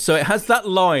variable. So it has that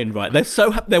line, right? They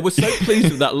were so pleased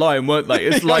with that line, weren't they?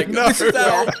 It's like, this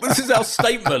is our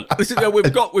statement. This is how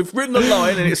we've written a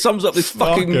line and it sums up this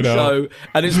fucking show,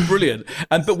 and it's brilliant.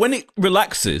 But when it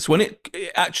relaxes, when it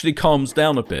actually calms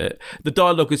down a bit, the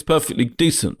dialogue is perfectly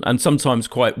decent and sometimes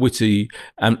quite witty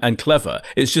and clever.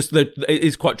 It's just that it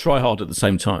is quite try hard at the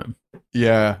same time.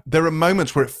 Yeah, there are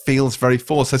moments where it feels very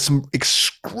forced. There's some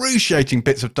excruciating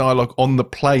bits of dialogue on the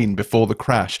plane before the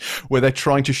crash where they're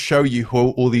trying to show you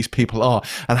who all these people are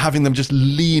and having them just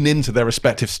lean into their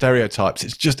respective stereotypes.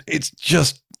 It's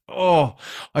just, I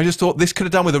just thought this could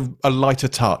have done with a lighter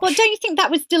touch. Well, don't you think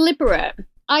that was deliberate?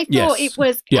 I thought it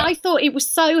was. Yeah. I thought it was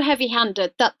so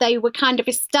heavy-handed that they were kind of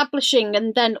establishing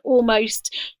and then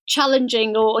almost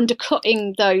challenging or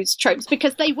undercutting those tropes,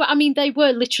 because they were. I mean, they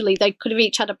were literally. They could have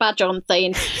each had a badge on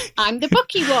saying, "I'm the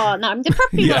Bucky one. I'm the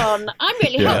Preppy one. I'm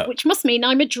really hot," which must mean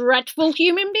I'm a dreadful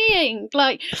human being.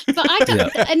 Like, but I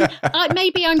don't. And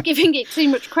maybe I'm giving it too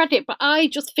much credit, but I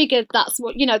just figured that's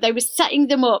what they were setting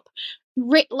them up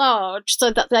writ large so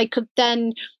that they could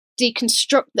then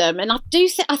deconstruct them. And I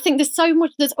think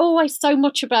there's always so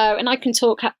much about, and I can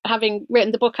talk having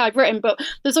written the book I've written, but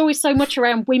there's always so much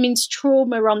around women's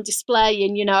trauma on display,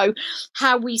 and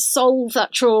how we solve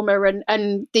that trauma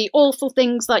and the awful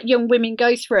things that young women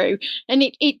go through. And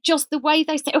it just, the way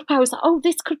they set up, I was like, oh,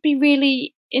 this could be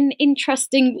really an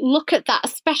interesting look at that,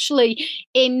 especially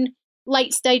in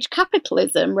late stage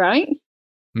capitalism, right?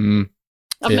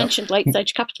 I've mentioned late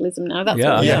stage capitalism now. That's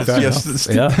yes.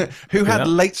 Who had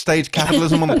late stage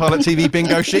capitalism on the Pilot TV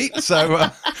bingo sheet?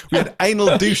 So we had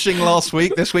anal douching last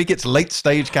week. This week it's late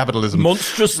stage capitalism.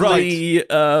 Monstrously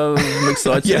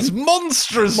exciting. Yes,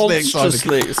 monstrously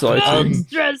exciting.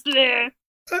 Monstrously.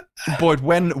 Boyd,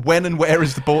 when and where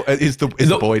is the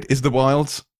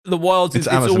Wilds? The Wilds is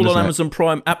all on Amazon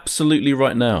Prime absolutely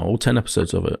right now, all 10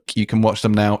 episodes of it. You can watch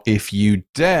them now if you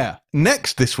dare.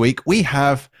 Next this week, we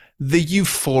have the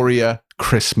Euphoria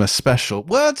Christmas special.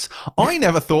 Words I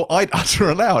never thought I'd utter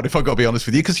aloud, if I've got to be honest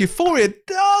with you, because Euphoria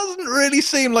doesn't really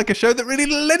seem like a show that really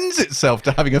lends itself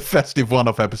to having a festive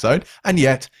one-off episode, and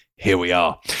yet here we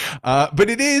are. But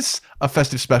it is a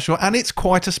festive special, and it's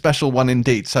quite a special one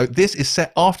indeed. So this is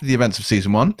set after the events of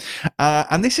season 1,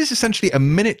 and this is essentially a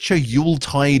miniature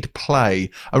Yuletide play,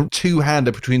 a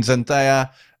two-hander between Zendaya,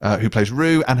 who plays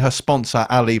Rue, and her sponsor,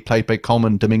 Ali, played by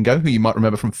Colman Domingo, who you might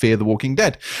remember from Fear the Walking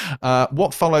Dead.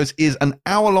 What follows is an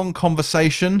hour-long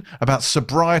conversation about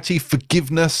sobriety,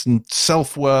 forgiveness, and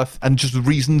self-worth, and just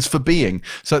reasons for being.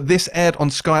 So this aired on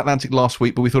Sky Atlantic last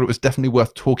week, but we thought it was definitely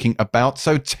worth talking about.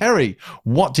 So, Terry,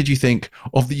 what did you think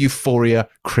of the Euphoria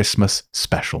Christmas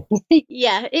special?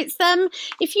 Yeah, it's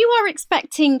if you are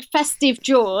expecting festive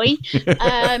joy,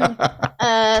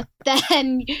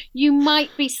 then you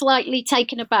might be slightly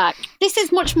taken aback. This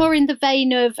is much more in the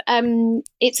vein of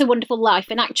It's a Wonderful Life,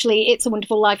 and actually It's a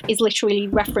Wonderful Life is literally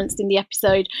referenced in the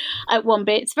episode at one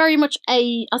bit. It's very much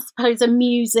a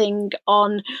musing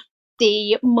on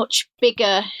the much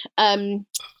bigger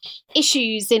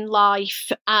issues in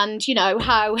life, and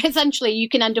how essentially you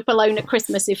can end up alone at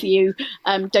Christmas if you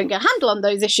don't get a handle on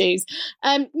those issues.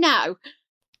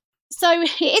 So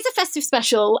it is a festive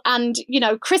special, and,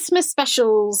 Christmas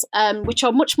specials, which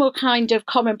are much more kind of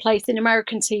commonplace in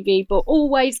American TV, but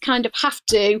always kind of have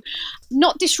to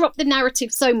not disrupt the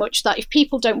narrative so much that if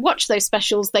people don't watch those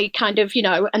specials, they kind of,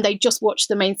 and they just watch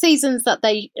the main seasons, that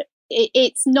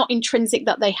it's not intrinsic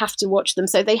that they have to watch them.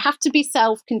 So they have to be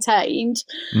self-contained,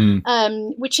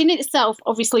 which in itself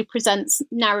obviously presents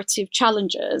narrative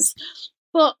challenges.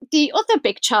 But the other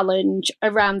big challenge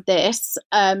around this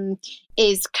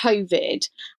is COVID,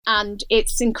 and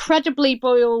it's incredibly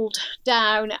boiled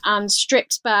down and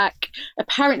stripped back.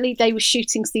 Apparently they were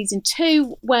shooting season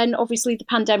 2 when obviously the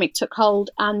pandemic took hold,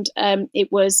 and it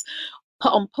was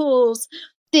put on pause.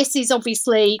 This is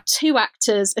obviously 2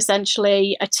 actors,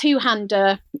 essentially, a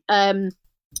two-hander.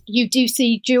 You do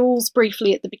see Jules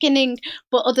briefly at the beginning,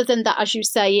 but other than that, as you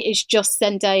say, it is just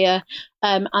Zendaya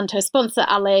and her sponsor,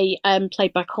 Ali,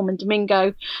 played by Colman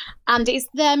Domingo. And it's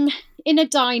them in a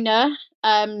diner.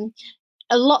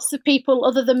 Lots of people,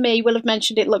 other than me, will have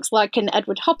mentioned it looks like an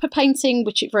Edward Hopper painting,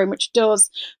 which it very much does.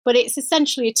 But it's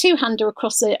essentially a two-hander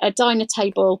across a diner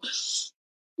table.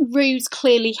 Rue's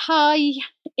clearly high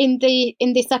in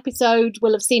this episode.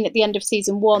 We'll have seen at the end of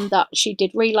season 1 that she did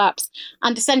relapse,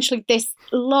 and essentially this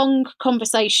long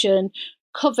conversation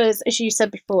covers, as you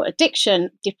said before, addiction,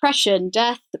 depression,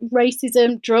 death,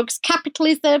 racism, drugs,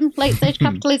 capitalism, late stage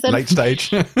capitalism. Late stage.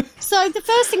 So the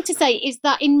first thing to say is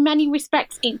that in many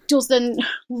respects it doesn't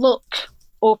look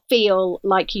or feel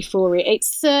like Euphoria. It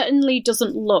certainly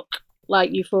doesn't look like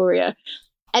Euphoria,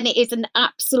 and it is an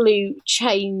absolute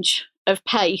change of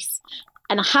pace,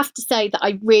 and I have to say that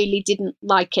I really didn't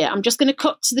like it. I'm just going to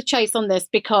cut to the chase on this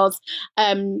because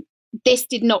this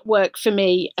did not work for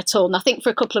me at all, and I think for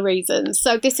a couple of reasons.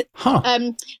 So this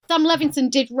Sam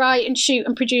Levinson did write and shoot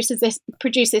and produce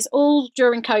this all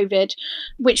during COVID,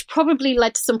 which probably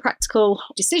led to some practical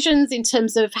decisions in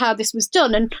terms of how this was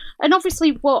done. And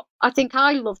obviously what I think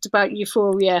I loved about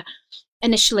Euphoria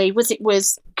initially was it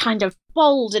was kind of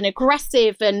bold and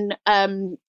aggressive, and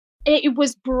it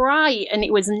was bright and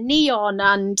it was neon,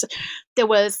 and there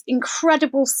was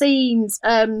incredible scenes,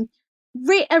 a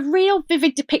real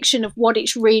vivid depiction of what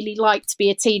it's really like to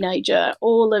be a teenager.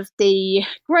 All of the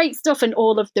great stuff and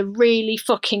all of the really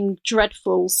fucking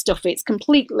dreadful stuff. It's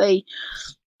completely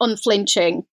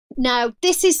unflinching. Now,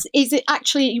 this is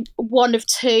actually one of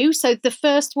 2. So the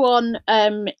first one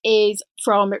is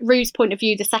from Rue's point of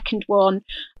view. The second one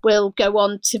will go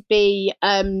on to be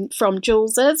from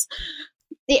Jules's.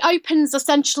 It opens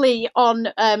essentially on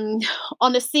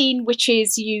a scene which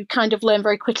is, you kind of learn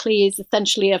very quickly, is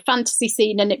essentially a fantasy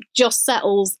scene, and it just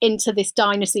settles into this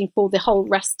diner scene for the whole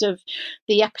rest of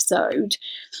the episode.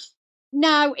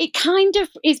 Now, it kind of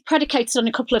is predicated on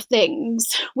a couple of things,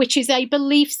 which is a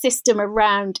belief system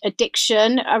around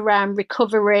addiction, around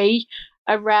recovery,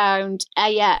 around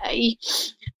AA.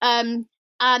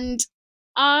 And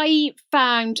I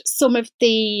found some of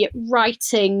the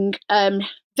writing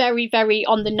very, very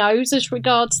on the nose as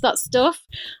regards that stuff.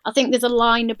 I think there's a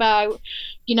line about,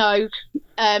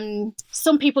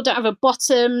 some people don't have a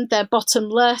bottom, they're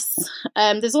bottomless.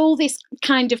 There's all this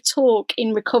kind of talk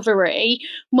in recovery,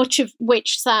 much of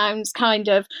which sounds kind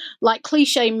of like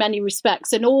cliche in many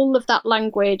respects, and all of that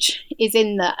language is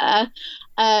in there.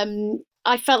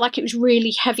 I felt like it was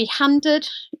really heavy-handed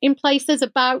in places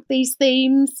about these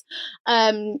themes.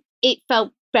 It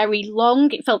felt very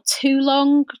long. It felt too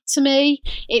long to me.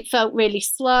 It felt really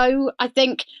slow. I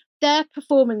think their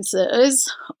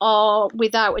performances are,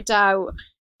 without a doubt,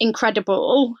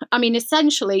 incredible. I mean,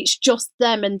 essentially, it's just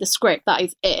them and the script. That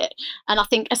is it. And I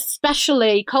think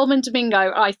especially Colman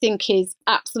Domingo, I think, is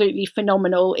absolutely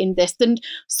phenomenal in this. And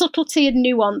subtlety and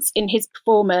nuance in his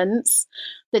performance,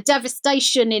 the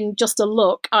devastation in just a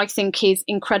look, I think, is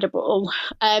incredible.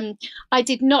 I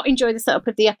did not enjoy the setup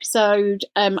of the episode.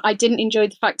 I didn't enjoy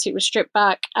the fact it was stripped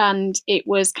back and it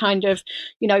was kind of,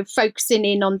 focusing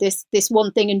in on this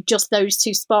one thing and just those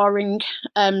two sparring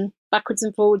backwards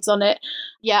and forwards on it.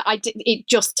 Yeah, it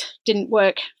just didn't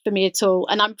work for me at all.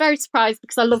 And I'm very surprised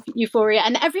because I love Euphoria,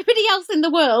 and everybody else in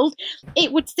the world,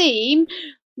 it would seem,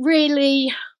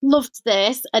 really loved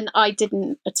this, and I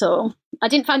didn't at all. I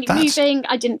didn't find it moving.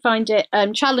 I didn't find it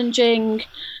challenging.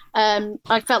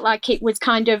 I felt like it was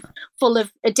kind of full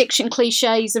of addiction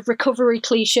cliches, of recovery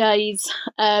cliches.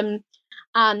 And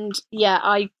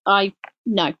yeah,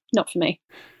 no, not for me.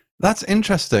 That's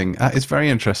interesting. It's very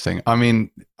interesting. I mean,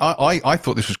 I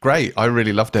thought this was great. I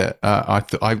really loved it.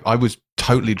 I was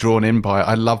totally drawn in by it.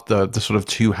 I loved the sort of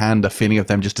two-hander feeling of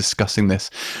them just discussing this.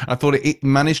 I thought it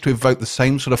managed to evoke the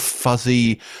same sort of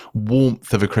fuzzy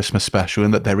warmth of a Christmas special,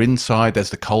 in that they're inside, there's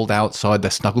the cold outside,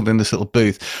 they're snuggled in this little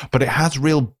booth, but it has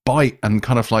real bite and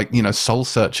kind of like, soul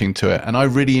searching to it. And I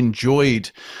really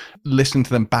enjoyed listening to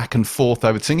them back and forth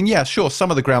over singing. Yeah, sure, some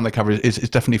of the ground they cover is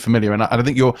definitely familiar, and I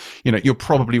think you're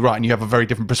probably right, and you have a very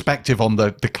different perspective on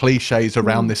the cliches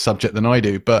around this subject than I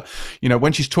do. But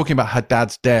when she's talking about her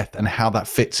dad's death and how that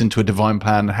fits into a divine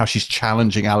plan and how she's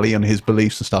challenging Ali and his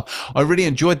beliefs and stuff, I really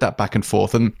enjoyed that back and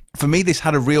forth. And for me, this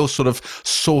had a real sort of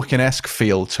Sorkin-esque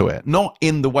feel to it, not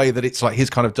in the way that it's like his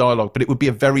kind of dialogue, but it would be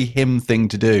a very him thing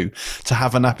to do, to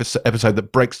have an episode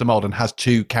that breaks the mold and has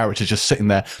two characters just sitting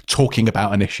there talking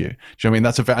about an issue. Do you know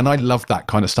what I mean? And I love that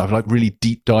kind of stuff, like really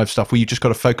deep dive stuff where you just got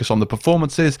to focus on the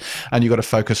performances and you got to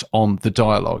focus on the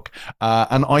dialogue.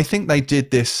 And I think they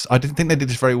did this. I didn't think they did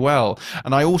this very well.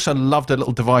 And I also loved a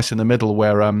little device in the middle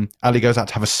where Ali goes out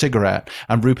to have a cigarette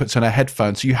and Rupert's in her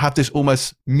headphones. So you have this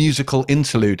almost musical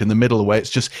interlude in the middle where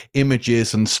it's just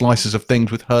images and slices of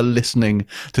things with her listening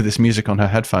to this music on her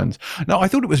headphones. Now, I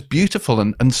thought it was beautiful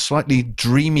and slightly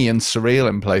dreamy and surreal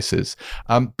in places.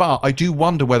 But I do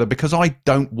wonder whether, because I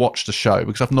don't watch the show,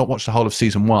 because I've not watched the whole of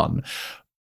season 1,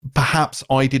 perhaps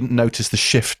I didn't notice the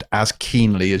shift as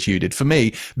keenly as you did. For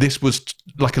me, this was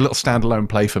like a little standalone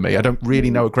play for me. I don't really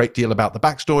know a great deal about the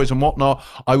backstories and whatnot.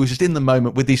 I was just in the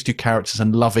moment with these two characters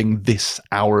and loving this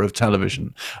hour of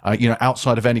television,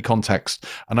 outside of any context.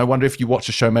 And I wonder if you watch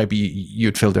the show, maybe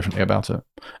you'd feel differently about it.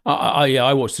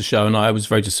 I watched the show and I was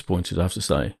very disappointed, I have to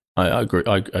say. I agree.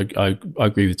 I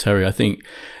agree with Terry. I think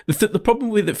the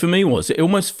problem with it for me was it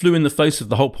almost flew in the face of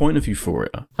the whole point of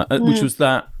Euphoria, which was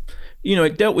that,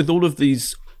 it dealt with all of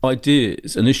these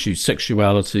ideas and issues: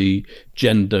 sexuality,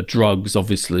 gender, drugs,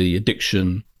 obviously,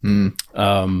 addiction,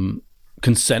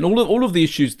 consent, all of the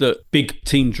issues that big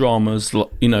teen dramas,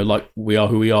 like We Are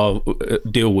Who We Are,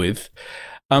 deal with.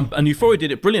 And Euphoria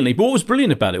did it brilliantly. But what was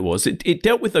brilliant about it was it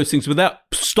dealt with those things without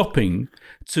stopping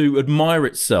to admire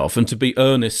itself and to be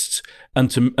earnest and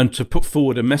to put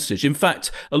forward a message. In fact,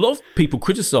 a lot of people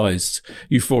criticised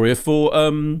Euphoria for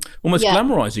almost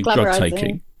glamorising drug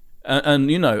taking.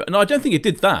 And I don't think it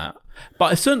did that. But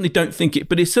I certainly don't think it.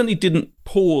 But it certainly didn't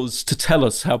pause to tell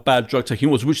us how bad drug taking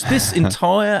was, which this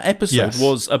entire episode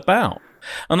was about.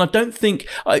 And I don't think,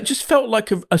 it just felt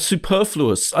like a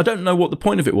superfluous. I don't know what the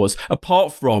point of it was,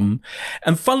 apart from,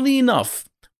 and funnily enough,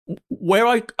 where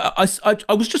I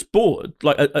was just bored.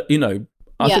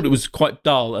 I thought it was quite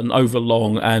dull and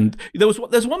overlong, and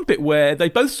there's one bit where they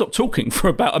both stopped talking for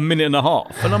about a minute and a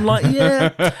half, and I'm like,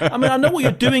 I know what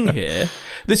you're doing here.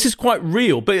 This is quite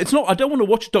real, but it's not. I don't want to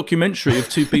watch a documentary of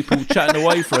two people chatting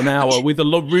away for an hour with a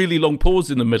really long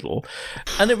pause in the middle.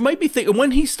 And it made me think. And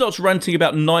when he starts ranting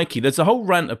about Nike, there's a whole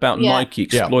rant about Nike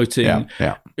exploiting,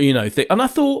 thing. And I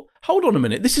thought, hold on a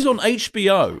minute, this is on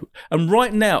HBO, and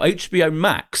right now HBO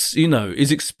Max,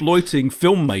 is exploiting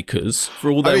filmmakers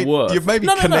for all their work. You're maybe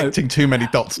connecting too many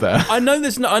dots there. I know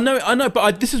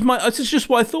but this is just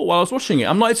what I thought while I was watching it.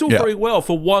 I'm like, it's all very well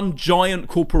for one giant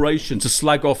corporation to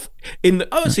slag off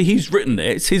see, he's written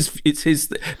it. It's his,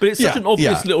 but it's such an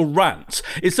obvious little rant.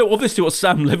 It's so obvious to what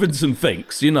Sam Levinson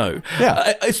thinks,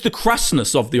 It's the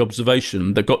crassness of the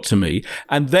observation that got to me.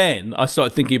 And then I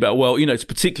started thinking about, it's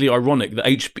particularly ironic that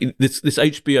this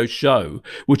HBO show,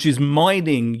 which is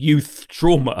mining youth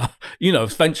trauma,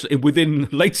 essentially within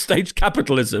late stage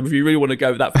capitalism, if you really want to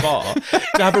go that far,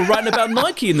 to have a rant about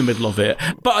Nike in the middle of it.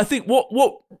 But I think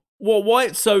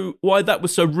why that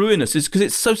was so ruinous is because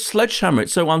it's so sledgehammer,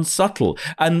 it's so unsubtle,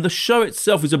 and the show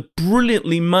itself is a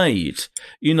brilliantly made.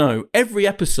 Every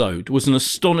episode was an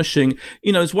astonishing.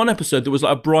 There's one episode that was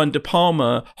like a Brian De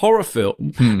Palma horror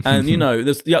film, and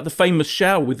there's the famous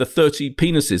shower with the 30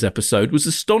 penises episode was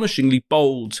astonishingly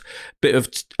bold bit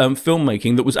of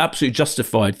filmmaking that was absolutely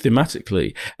justified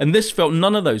thematically, and this felt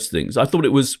none of those things. I thought it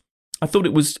was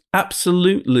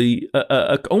absolutely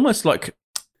almost like.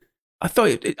 I thought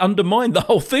it undermined the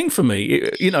whole thing for me.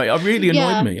 It really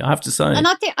annoyed me, I have to say. And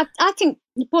I think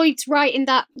Boyd's right in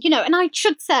that, and I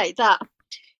should say that,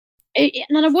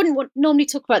 and I wouldn't normally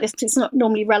talk about this because it's not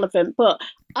normally relevant, but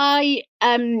I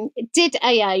did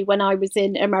AA when I was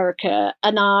in America,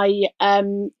 and I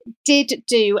did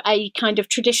do a kind of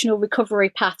traditional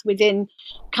recovery path within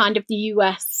kind of the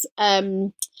US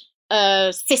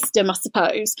system, I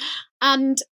suppose.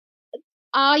 And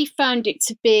I found it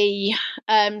to be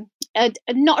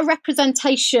not a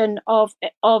representation of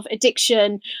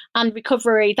addiction and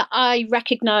recovery that I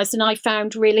recognised and I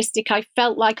found realistic. I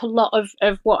felt like a lot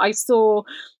of what I saw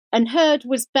and heard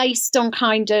was based on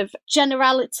kind of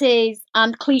generalities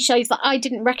and cliches that I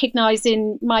didn't recognise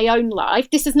in my own life.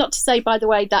 This is not to say, by the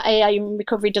way, that AA and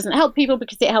recovery doesn't help people,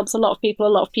 because it helps a lot of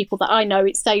people that I know.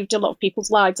 It saved a lot of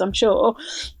people's lives, I'm sure.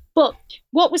 But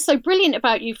what was so brilliant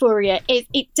about Euphoria is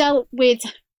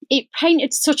it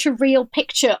painted such a real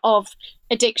picture of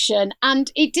addiction,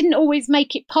 and it didn't always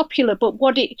make it popular, but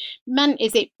what it meant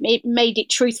is it made it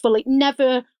truthful. It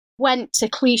never went to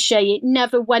cliche, it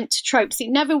never went to tropes, it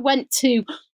never went to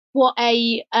what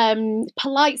a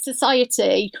polite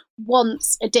society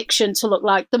wants addiction to look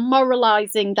like, the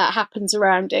moralizing that happens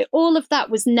around it. All of that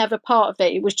was never part of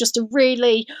it. It was just a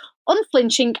really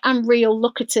unflinching and real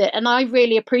look at it, and I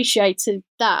really appreciated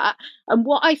that. And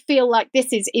what I feel like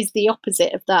this is the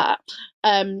opposite of that,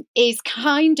 is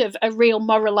kind of a real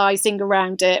moralizing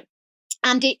around it,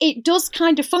 and it does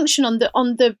kind of function on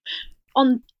the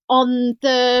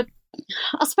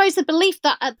I suppose the belief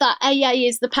that AA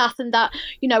is the path, and that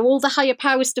all the higher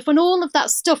power stuff and all of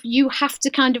that stuff, you have to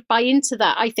kind of buy into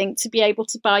that, I think, to be able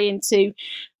to buy into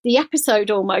the episode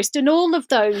almost, and all of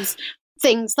those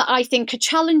things that I think are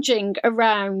challenging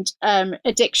around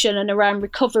addiction and around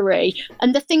recovery,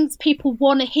 and the things people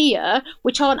want to hear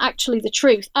which aren't actually the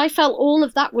truth. I felt all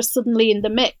of that was suddenly in the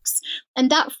mix, and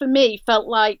that for me felt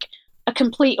like a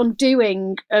complete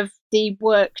undoing of the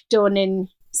work done in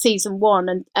season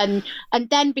one, and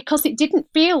then because it didn't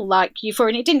feel like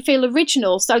Euphoria and it didn't feel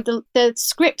original, so the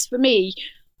script for me,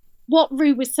 what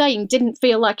Rue was saying didn't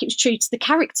feel like it was true to the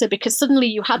character, because suddenly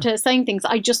you had her saying things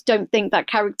I just don't think that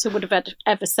character would have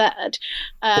ever said,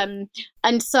 and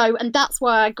that's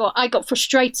why I got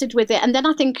frustrated with it. And then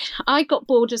I think I got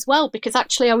bored as well, because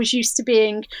actually I was used to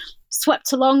being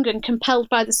swept along and compelled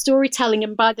by the storytelling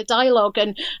and by the dialogue,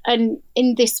 and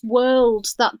in this world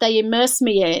that they immerse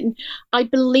me in, I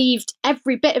believed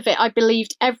every bit of it. I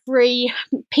believed every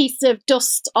piece of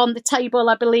dust on the table.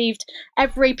 I believed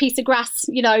every piece of grass,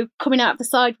 coming out of the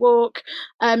sidewalk,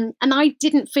 and I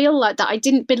didn't feel like that. I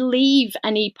didn't believe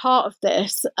any part of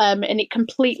this, and it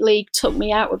completely took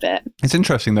me out of it. It's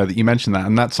interesting though that you mentioned that,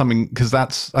 and that's something, because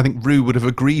I think Rue would have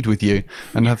agreed with you,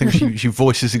 and I think she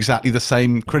voices exactly the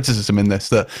same criticism in this,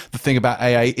 that the thing about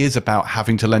AA is about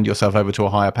having to lend yourself over to a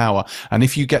higher power, and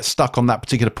if you get stuck on that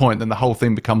particular point, then the whole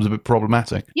thing becomes a bit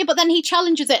problematic. Yeah, but then he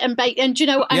challenges it and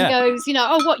goes,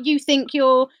 oh, what, you think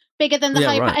you're bigger than the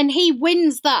higher power, and he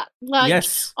wins that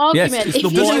argument. It's the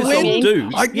wise old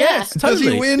dude. Yes, totally.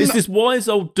 Does he win? It's this wise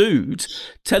old dude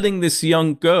telling this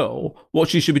young girl what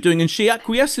she should be doing, and she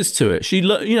acquiesces to it. She,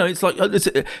 it's like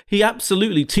he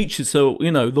absolutely teaches her,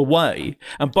 the way.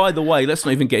 And by the way, let's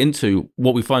not even get into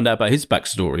what we find out about his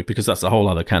backstory, because that's a whole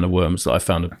other can of worms that I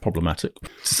found problematic,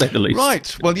 to say the least.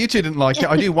 Right. Well, you two didn't like it.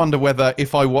 I do wonder whether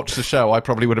if I watched the show, I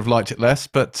probably would have liked it less.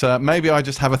 But maybe I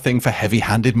just have a thing for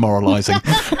heavy-handed moralising.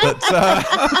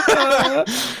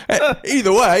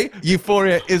 Either way,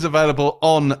 Euphoria is available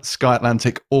on Sky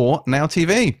Atlantic or Now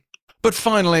TV. But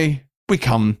finally, we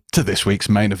come to this week's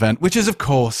main event, which is, of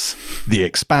course, The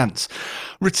Expanse.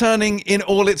 Returning in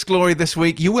all its glory this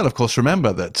week, you will, of course,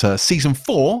 remember that Season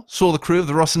 4 saw the crew of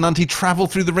the Rocinante travel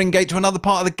through the Ring Gate to another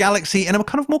part of the galaxy in a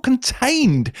kind of more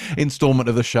contained installment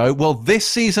of the show. Well, this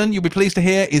season, you'll be pleased to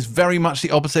hear, is very much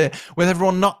the opposite, with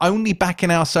everyone not only back in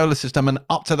our solar system and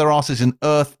up to their asses in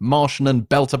Earth, Martian and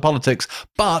Belter politics,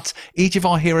 but each of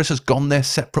our heroes has gone their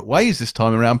separate ways this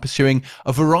time around, pursuing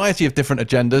a variety of different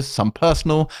agendas, some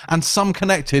personal and some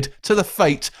connected to the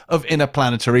fate of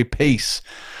interplanetary peace.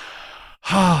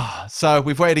 So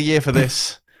we've waited a year for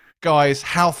this. Guys,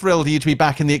 how thrilled are you to be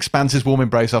back in the Expanse's warm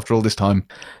embrace after all this time?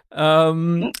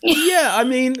 Yeah, I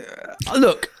mean,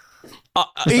 look,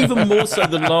 even more so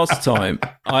than last time,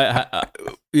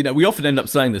 we often end up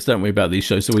saying this, don't we, about these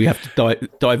shows, so we have to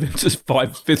dive into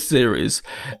fifth series.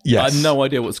 Yes. I have no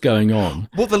idea what's going on.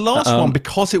 Well, the last one,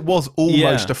 because it was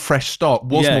almost a fresh start,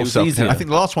 was more self-contained. I think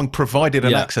the last one provided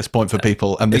an access point for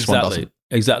people, and this one doesn't.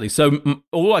 Exactly. So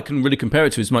all I can really compare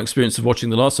it to is my experience of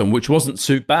watching the last one, which wasn't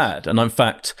too bad. And in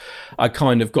fact, I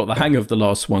kind of got the hang of the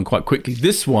last one quite quickly.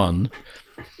 This one,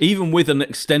 even with an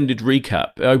extended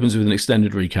recap, it opens with an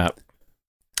extended recap.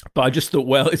 But I just thought,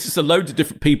 well, it's just a load of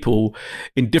different people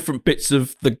in different bits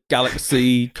of the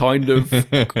galaxy, kind of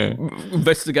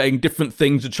investigating different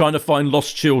things and trying to find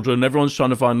lost children. Everyone's trying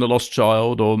to find the lost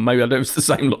child, or maybe I know it's the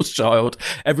same lost child.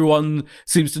 Everyone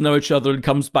seems to know each other and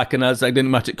comes back and has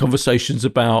enigmatic conversations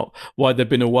about why they've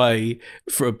been away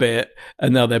for a bit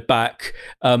and now they're back.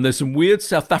 There's some weird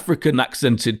South African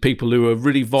accented people who are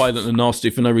really violent and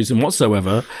nasty for no reason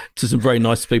whatsoever to some very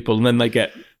nice people, and then they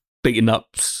get beaten up,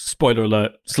 spoiler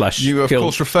alert, / You, of killed.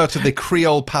 course, refer to the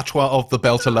Creole patois of the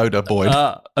Belter Loader, Boyd.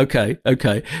 Okay. But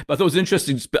I thought it was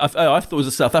interesting. I thought it was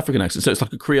a South African accent, so it's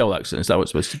like a Creole accent. Is that what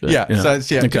it's supposed to be? Yeah. So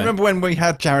okay. Do you remember when we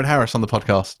had Jared Harris on the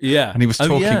podcast? Yeah. And he was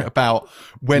talking about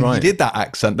when he did that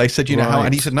accent, they said, how,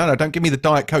 and he said, no, don't give me the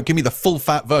Diet Coke, give me the full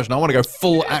fat version. I want to go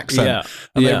full accent. Yeah.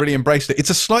 And they really embraced it. It's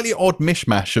a slightly odd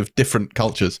mishmash of different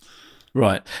cultures.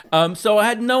 Right. So I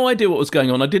had no idea what was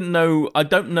going on. I don't know I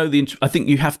think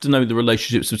you have to know the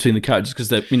relationships between the characters because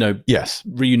they're,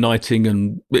 reuniting,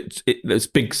 and there's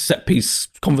big set piece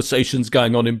conversations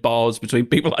going on in bars between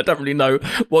people. I don't really know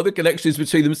what the connection is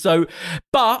between them. So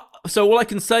all I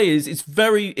can say is it's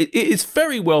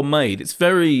very well made. It's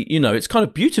very, it's kind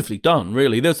of beautifully done,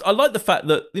 really. I like the fact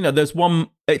that, there's one,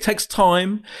 it takes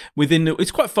time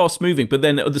it's quite fast moving, but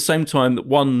then at the same time that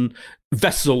one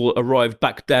vessel arrived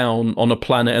back down on a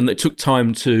planet, and it took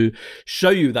time to show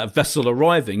you that vessel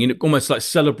arriving, almost like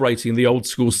celebrating the old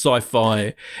school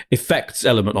sci-fi effects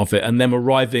element of it, and them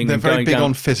arriving. They're and very going big down.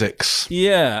 on physics.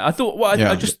 Yeah, I thought. Well,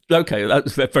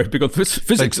 they're very big on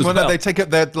physics as well. They take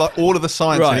it. All of the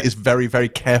science in it is very, very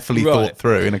carefully thought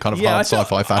through in a kind of hard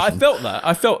sci-fi fashion. I felt that.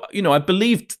 I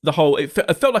believed the whole. It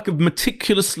felt like a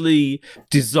meticulously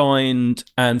designed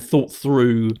and thought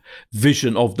through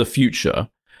vision of the future.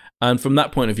 And from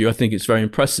that point of view, I think it's very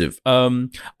impressive.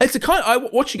 It's a kind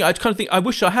of, watching it, I kind of think I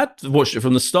wish I had watched it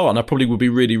from the start, and I probably would be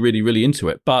really, really, really into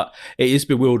it. But it is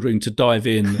bewildering to dive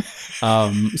in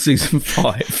season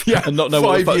 5 and not know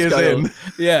what the fuck's going on.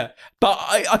 Yeah, but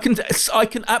I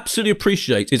can absolutely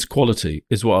appreciate its quality,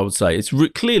 is what I would say. It's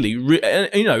clearly,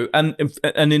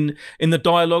 and in the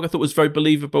dialogue, I thought it was very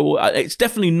believable. It's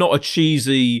definitely not a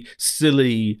cheesy,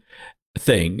 silly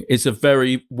thing. It's a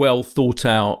very well thought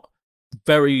out,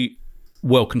 very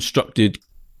well constructed,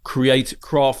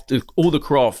 all the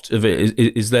craft of it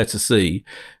is there to see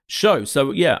show.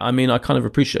 So yeah, I mean, I kind of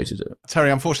appreciated it.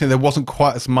 Terry, unfortunately, there wasn't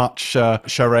quite as much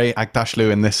Shohreh Aghdashloo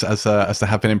in this as there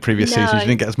have been in previous seasons. You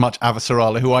didn't get as much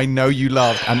Avasarala, who I know you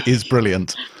love and is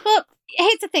brilliant. But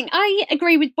here's the thing, I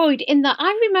agree with Boyd in that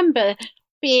I remember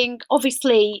being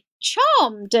obviously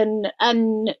charmed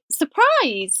and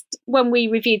surprised when we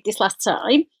reviewed this last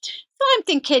time. So I'm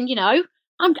thinking,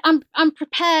 I'm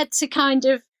prepared to kind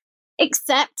of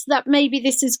accept that maybe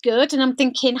this is good, and I'm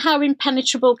thinking, how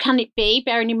impenetrable can it be?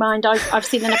 Bearing in mind, I've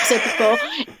seen an episode before.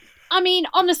 I mean,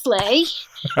 honestly,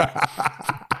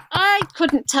 I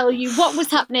couldn't tell you what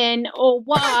was happening or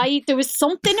why. There was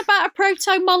something about a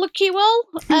proto-molecule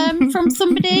from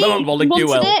somebody wanted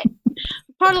it.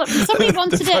 Somebody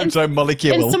wanted it,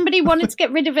 and somebody wanted to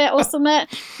get rid of it or something. And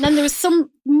then there was some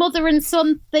mother and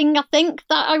son thing, I think,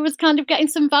 that I was kind of getting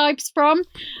some vibes from.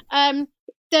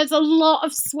 There's a lot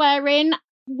of swearing.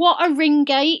 What are ring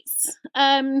gates?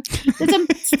 I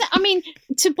mean,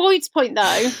 to Boyd's point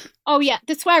though,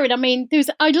 the swearing. I mean,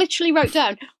 I literally wrote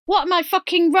down, what am I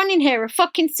fucking running here? A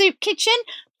fucking soup kitchen?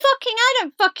 I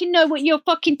don't fucking know what you're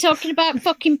fucking talking about,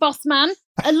 fucking boss man.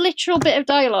 A literal bit of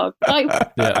dialogue. Like,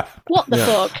 what the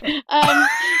fuck?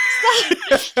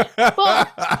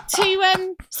 But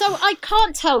so I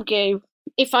can't tell you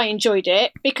if I enjoyed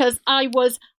it because I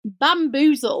was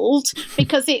bamboozled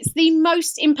because it's the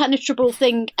most impenetrable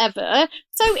thing ever.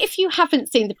 So if you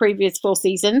haven't seen the previous 4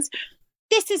 seasons,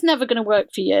 this is never going to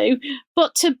work for you.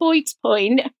 But to Boyd's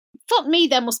point, fuck me,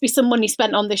 there must be some money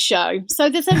spent on this show. So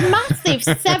there's a massive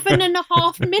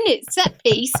 7.5 minute set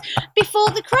piece before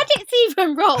the credits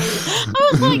even roll. I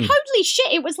was like, holy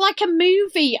shit, it was like a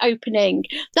movie opening.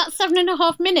 That's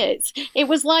 7.5 minutes. It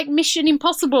was like Mission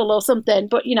Impossible or something,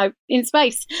 but, you know, in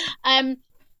space.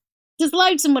 There's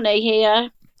loads of money here.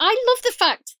 I love the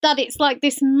fact that it's like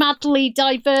this madly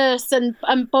diverse and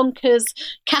bonkers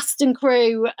cast and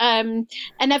crew, and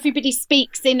everybody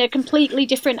speaks in a completely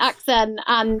different accent.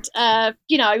 And,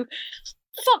 you know,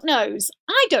 fuck knows.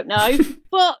 I don't know.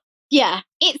 But yeah,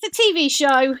 it's a TV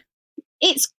show.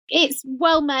 It's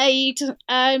well made.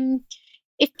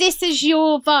 If this is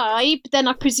your vibe, then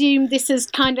I presume this is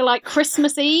kind of like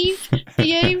Christmas Eve for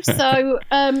you. So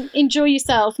enjoy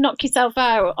yourself, knock yourself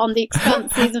out on The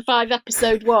Expanse Season 5,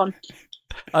 Episode 1.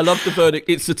 I love the verdict.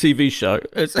 It's a TV show.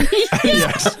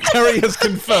 Yes, Terry has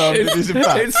confirmed it is in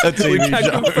fact a TV we can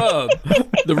show. confirm.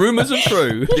 The rumours are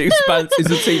true. The Expanse is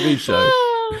a TV show.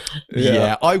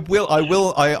 Yeah, I will.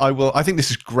 I think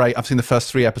this is great. I've seen the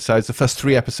first 3 episodes. The first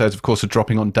 3 episodes, of course, are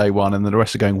dropping on day 1, and then the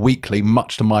rest are going weekly,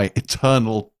 much to my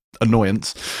eternal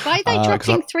annoyance. Why are they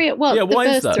dropping 3 at once? Yeah, why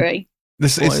the is first that? 3?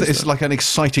 It's like an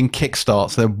exciting kickstart.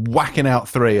 So they're whacking out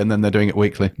 3 and then they're doing it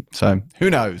weekly. So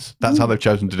who knows? That's how they've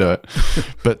chosen to do it.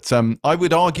 But I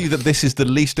would argue that this is the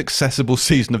least accessible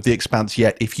season of The Expanse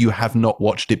yet if you have not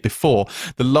watched it before.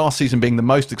 The last season being the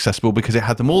most accessible because it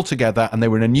had them all together and they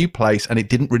were in a new place and it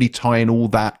didn't really tie in all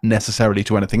that necessarily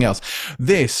to anything else.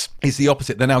 This is the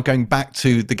opposite. They're now going back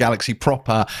to the galaxy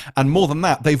proper, and more than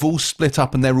that, they've all split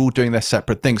up and they're all doing their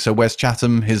separate things. So Wes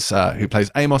Chatham, who plays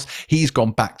Amos, he's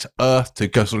gone back to Earth to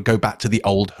go back to the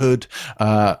old hood.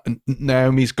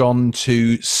 Naomi's gone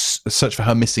to search for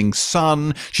her missing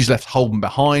son. She's left Holden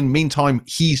behind. Meantime,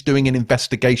 he's doing an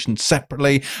investigation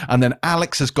separately. And then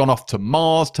Alex has gone off to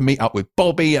Mars to meet up with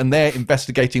Bobby, and they're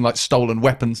investigating like stolen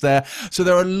weapons there. So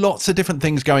there are lots of different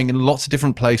things going in lots of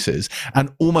different places,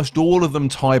 and almost all of them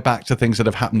tie back to things that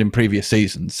have happened in previous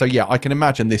seasons. So yeah, I can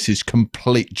imagine this is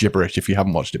complete gibberish if you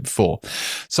haven't watched it before.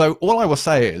 So all I will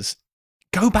say is,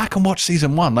 go back and watch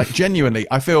season 1. Like, genuinely,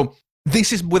 I feel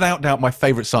this is without doubt my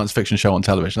favorite science fiction show on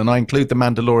television, and I include The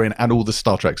Mandalorian and all the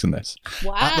Star Treks in this.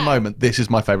 Wow. At the moment, this is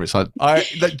my favorite science.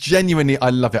 Genuinely,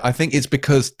 I love it. I think it's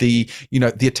because the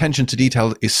attention to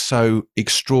detail is so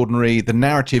extraordinary. The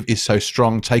narrative is so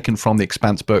strong, taken from the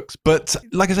Expanse books. But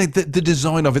like I say, the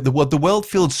design of it, the world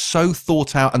feels so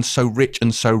thought out and so rich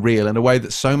and so real in a way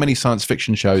that so many science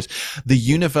fiction shows, the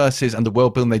universes and the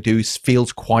world building they do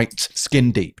feels quite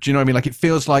skin deep. Do you know what I mean? Like, it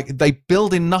feels like they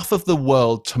build enough of the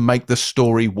world to make the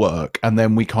story work, and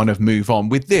then we kind of move on.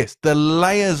 With this, the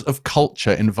layers of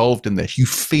culture involved in this, you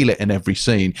feel it in every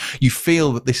scene. You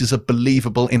feel that this is a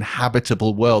believable,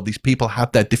 inhabitable world. These people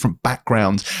have their different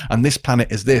backgrounds, and this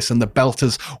planet is this, and the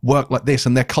Belters work like this,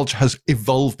 and their culture has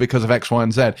evolved because of X, Y,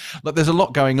 and Z. Like, there's a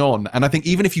lot going on, and I think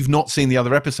even if you've not seen the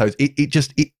other episodes,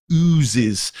 it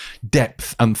oozes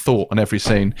depth and thought on every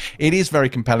scene. It is very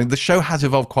compelling. The show has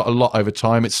evolved quite a lot over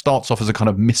time. It starts off as a kind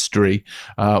of mystery,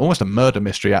 almost a murder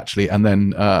mystery actually, and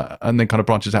then kind of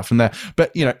branches out from there.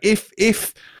 But you know,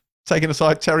 if taking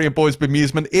aside Terry and Boyd's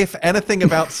bemusement, if anything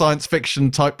about science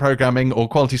fiction type programming or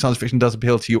quality science fiction does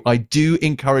appeal to you, I do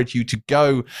encourage you to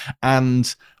go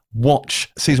and watch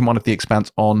season 1 of The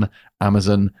Expanse on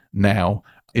Amazon now.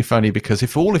 If only because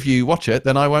if all of you watch it,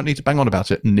 then I won't need to bang on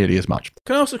about it nearly as much.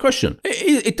 Can I ask a question?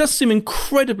 It does seem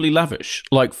incredibly lavish.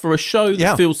 Like, for a show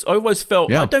that feels, I always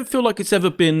felt, I don't feel like it's ever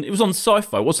been, it was on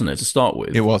Sci-Fi, wasn't it, to start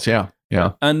with? It was, yeah.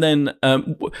 And then,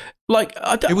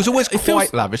 it was always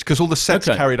quite lavish because all the sets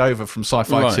carried over from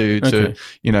Sci-Fi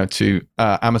to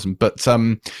Amazon. But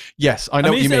yes, I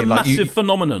know what you mean. Is it a massive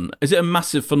phenomenon? Is it a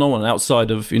massive phenomenon outside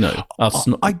of us?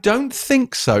 I don't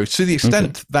think so. To the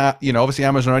extent that obviously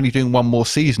Amazon are only doing one more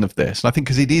season of this, and I think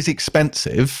because it is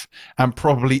expensive and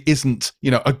probably isn't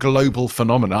a global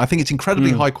phenomenon. I think it's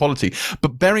incredibly high quality.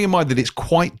 But bearing in mind that it's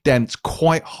quite dense,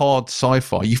 quite hard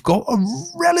sci-fi, you've got a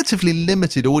relatively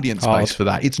limited audience base for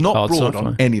that. It's not broad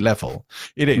on any level.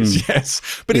 It is,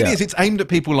 yes, but it is. It's aimed at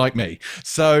people like me.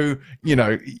 So you're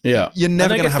never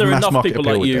going to have mass market people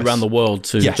appeal like with you this. around the world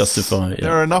to justify it.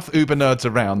 There are enough uber nerds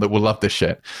around that will love this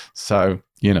shit. So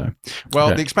The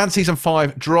Expanse season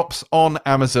 5 drops on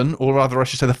Amazon, or rather, I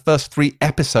should say, the first 3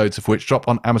 episodes of which drop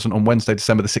on Amazon on Wednesday,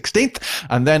 December the 16th,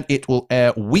 and then it will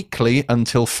air weekly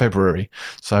until February.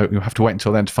 So you'll have to wait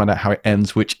until then to find out how it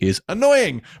ends, which is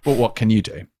annoying. But what can you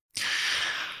do?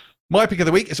 My pick of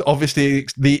the week is obviously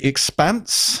The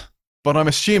Expanse, but I'm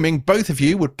assuming both of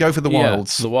you would go for The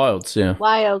Wilds. The Wilds, yeah.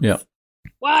 Wilds. Yeah.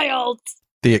 Wilds.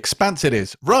 The Expanse it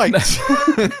is. Right.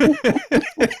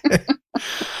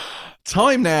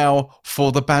 Time now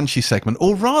for the Banshee segment,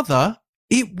 or rather,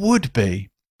 it would be,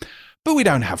 but we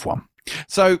don't have one.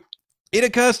 So it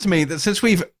occurs to me that since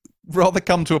we've rather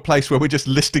come to a place where we're just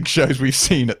listing shows we've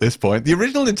seen at this point, the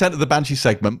original intent of the Banshee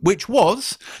segment, which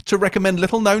was to recommend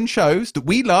little-known shows that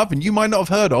we love and you might not have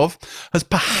heard of, has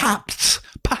perhaps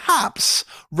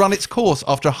run its course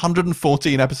after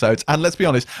 114 episodes. And let's be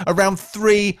honest, around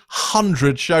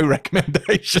 300 show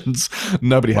recommendations.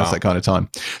 Nobody has that kind of time.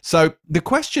 So the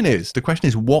question is,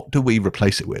 what do we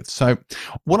replace it with? So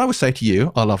what I would say to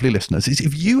you, our lovely listeners, is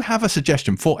if you have a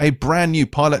suggestion for a brand new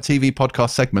Pilot TV podcast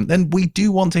segment, then we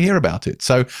do want to hear about it.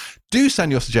 So do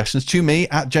send your suggestions to me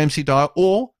at James C. Dyer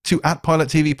or to @Pilot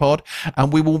TV Pod,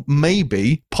 and we will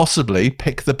possibly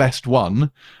pick the best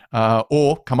one,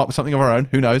 or come up with something of our own.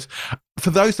 Who knows? For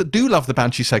those that do love the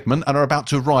Banshee segment and are about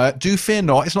to riot, do fear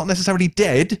not. It's not necessarily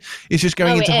dead. It's just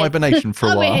going into hibernation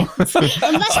for a while. We'll start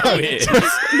it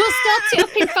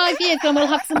up in 5 years and we'll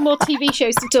have some more TV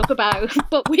shows to talk about.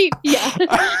 But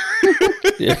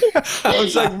I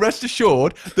was saying, rest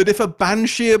assured that if a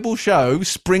Bansheeable show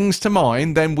springs to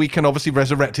mind, then we can obviously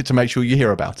resurrect it to make sure you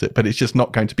hear about it. But it's just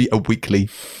not going to be a weekly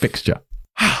fixture.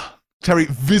 Terry,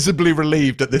 visibly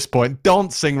relieved at this point,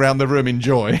 dancing around the room in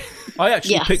joy. I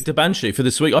actually picked a Banshee for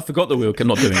this week. I forgot that we were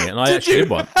not doing it, and I actually did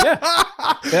one.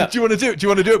 Yeah. Do you want to do it? Do you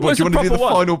want to do it? Boy? Do you want to do the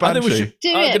final Banshee?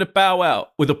 I'm going to bow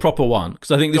out with a proper one, because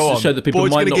I think this is a show that people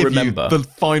might not remember. The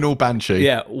final Banshee.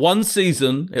 Yeah, one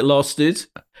season it lasted.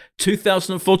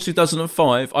 2004,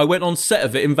 2005. I went on set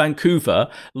of it in Vancouver.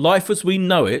 Life as We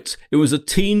Know It. It was a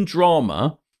teen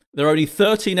drama. There are only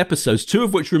 13 episodes, 2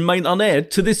 of which remain unaired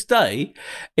to this day.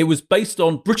 It was based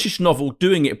on British novel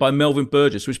Doing It by Melvin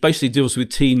Burgess, which basically deals with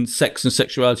teen sex and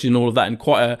sexuality and all of that in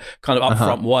quite a kind of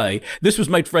upfront way. This was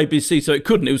made for ABC, so it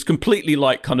couldn't. It was completely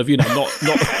like kind of, not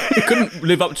it couldn't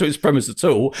live up to its premise at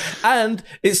all. And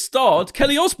it starred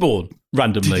Kelly Osbourne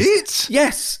randomly. Did it?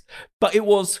 Yes. But it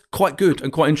was quite good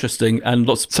and quite interesting, and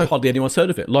hardly anyone's heard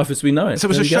of it. Life as We Know It. So it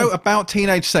was a show about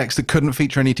teenage sex that couldn't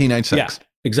feature any teenage sex. Yeah.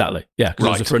 Exactly. Yeah,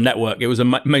 because it was for a network. It was a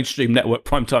mainstream network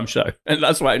primetime show, and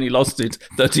that's why it only lasted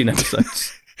 13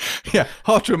 episodes. Yeah,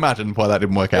 hard to imagine why that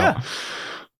didn't work out.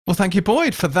 Well, thank you,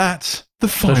 Boyd, for that. The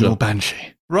final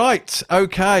Banshee. Right.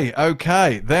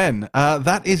 Okay. Then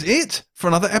that is it for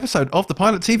another episode of the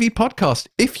Pilot TV podcast.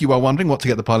 If you are wondering what to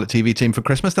get the Pilot TV team for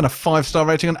Christmas, then a 5-star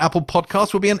rating on Apple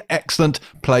Podcasts will be an excellent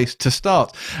place to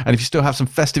start. And if you still have some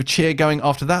festive cheer going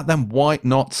after that, then why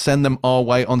not send them our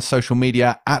way on social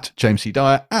media at James C.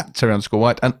 Dyer, at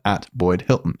Terry_White, and at Boyd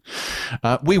Hilton.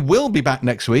 We will be back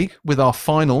next week with our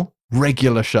final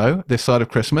regular show this side of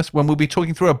Christmas, when we'll be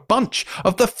talking through a bunch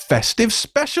of the festive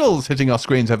specials hitting our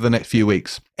screens over the next few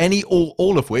weeks. Any or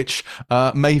all of which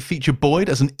may feature Boyd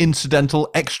as an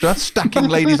incidental extra stacking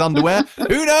ladies' underwear.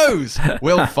 Who knows?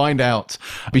 We'll find out.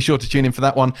 Be sure to tune in for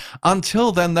that one.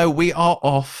 Until then, though, we are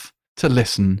off to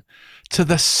listen to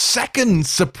the second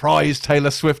surprise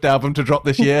Taylor Swift album to drop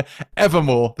this year,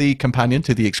 Evermore, the companion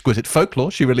to the exquisite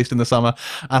Folklore she released in the summer.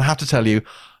 And I have to tell you,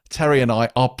 Terry and I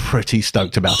are pretty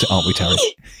stoked about it, aren't we, Terry?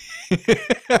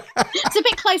 It's a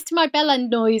bit close to my bell end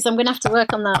noise. I'm going to have to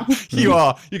work on that. You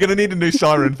are. You're going to need a new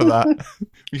siren for that.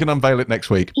 We can unveil it next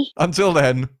week. Until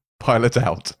then, pilot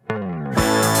out.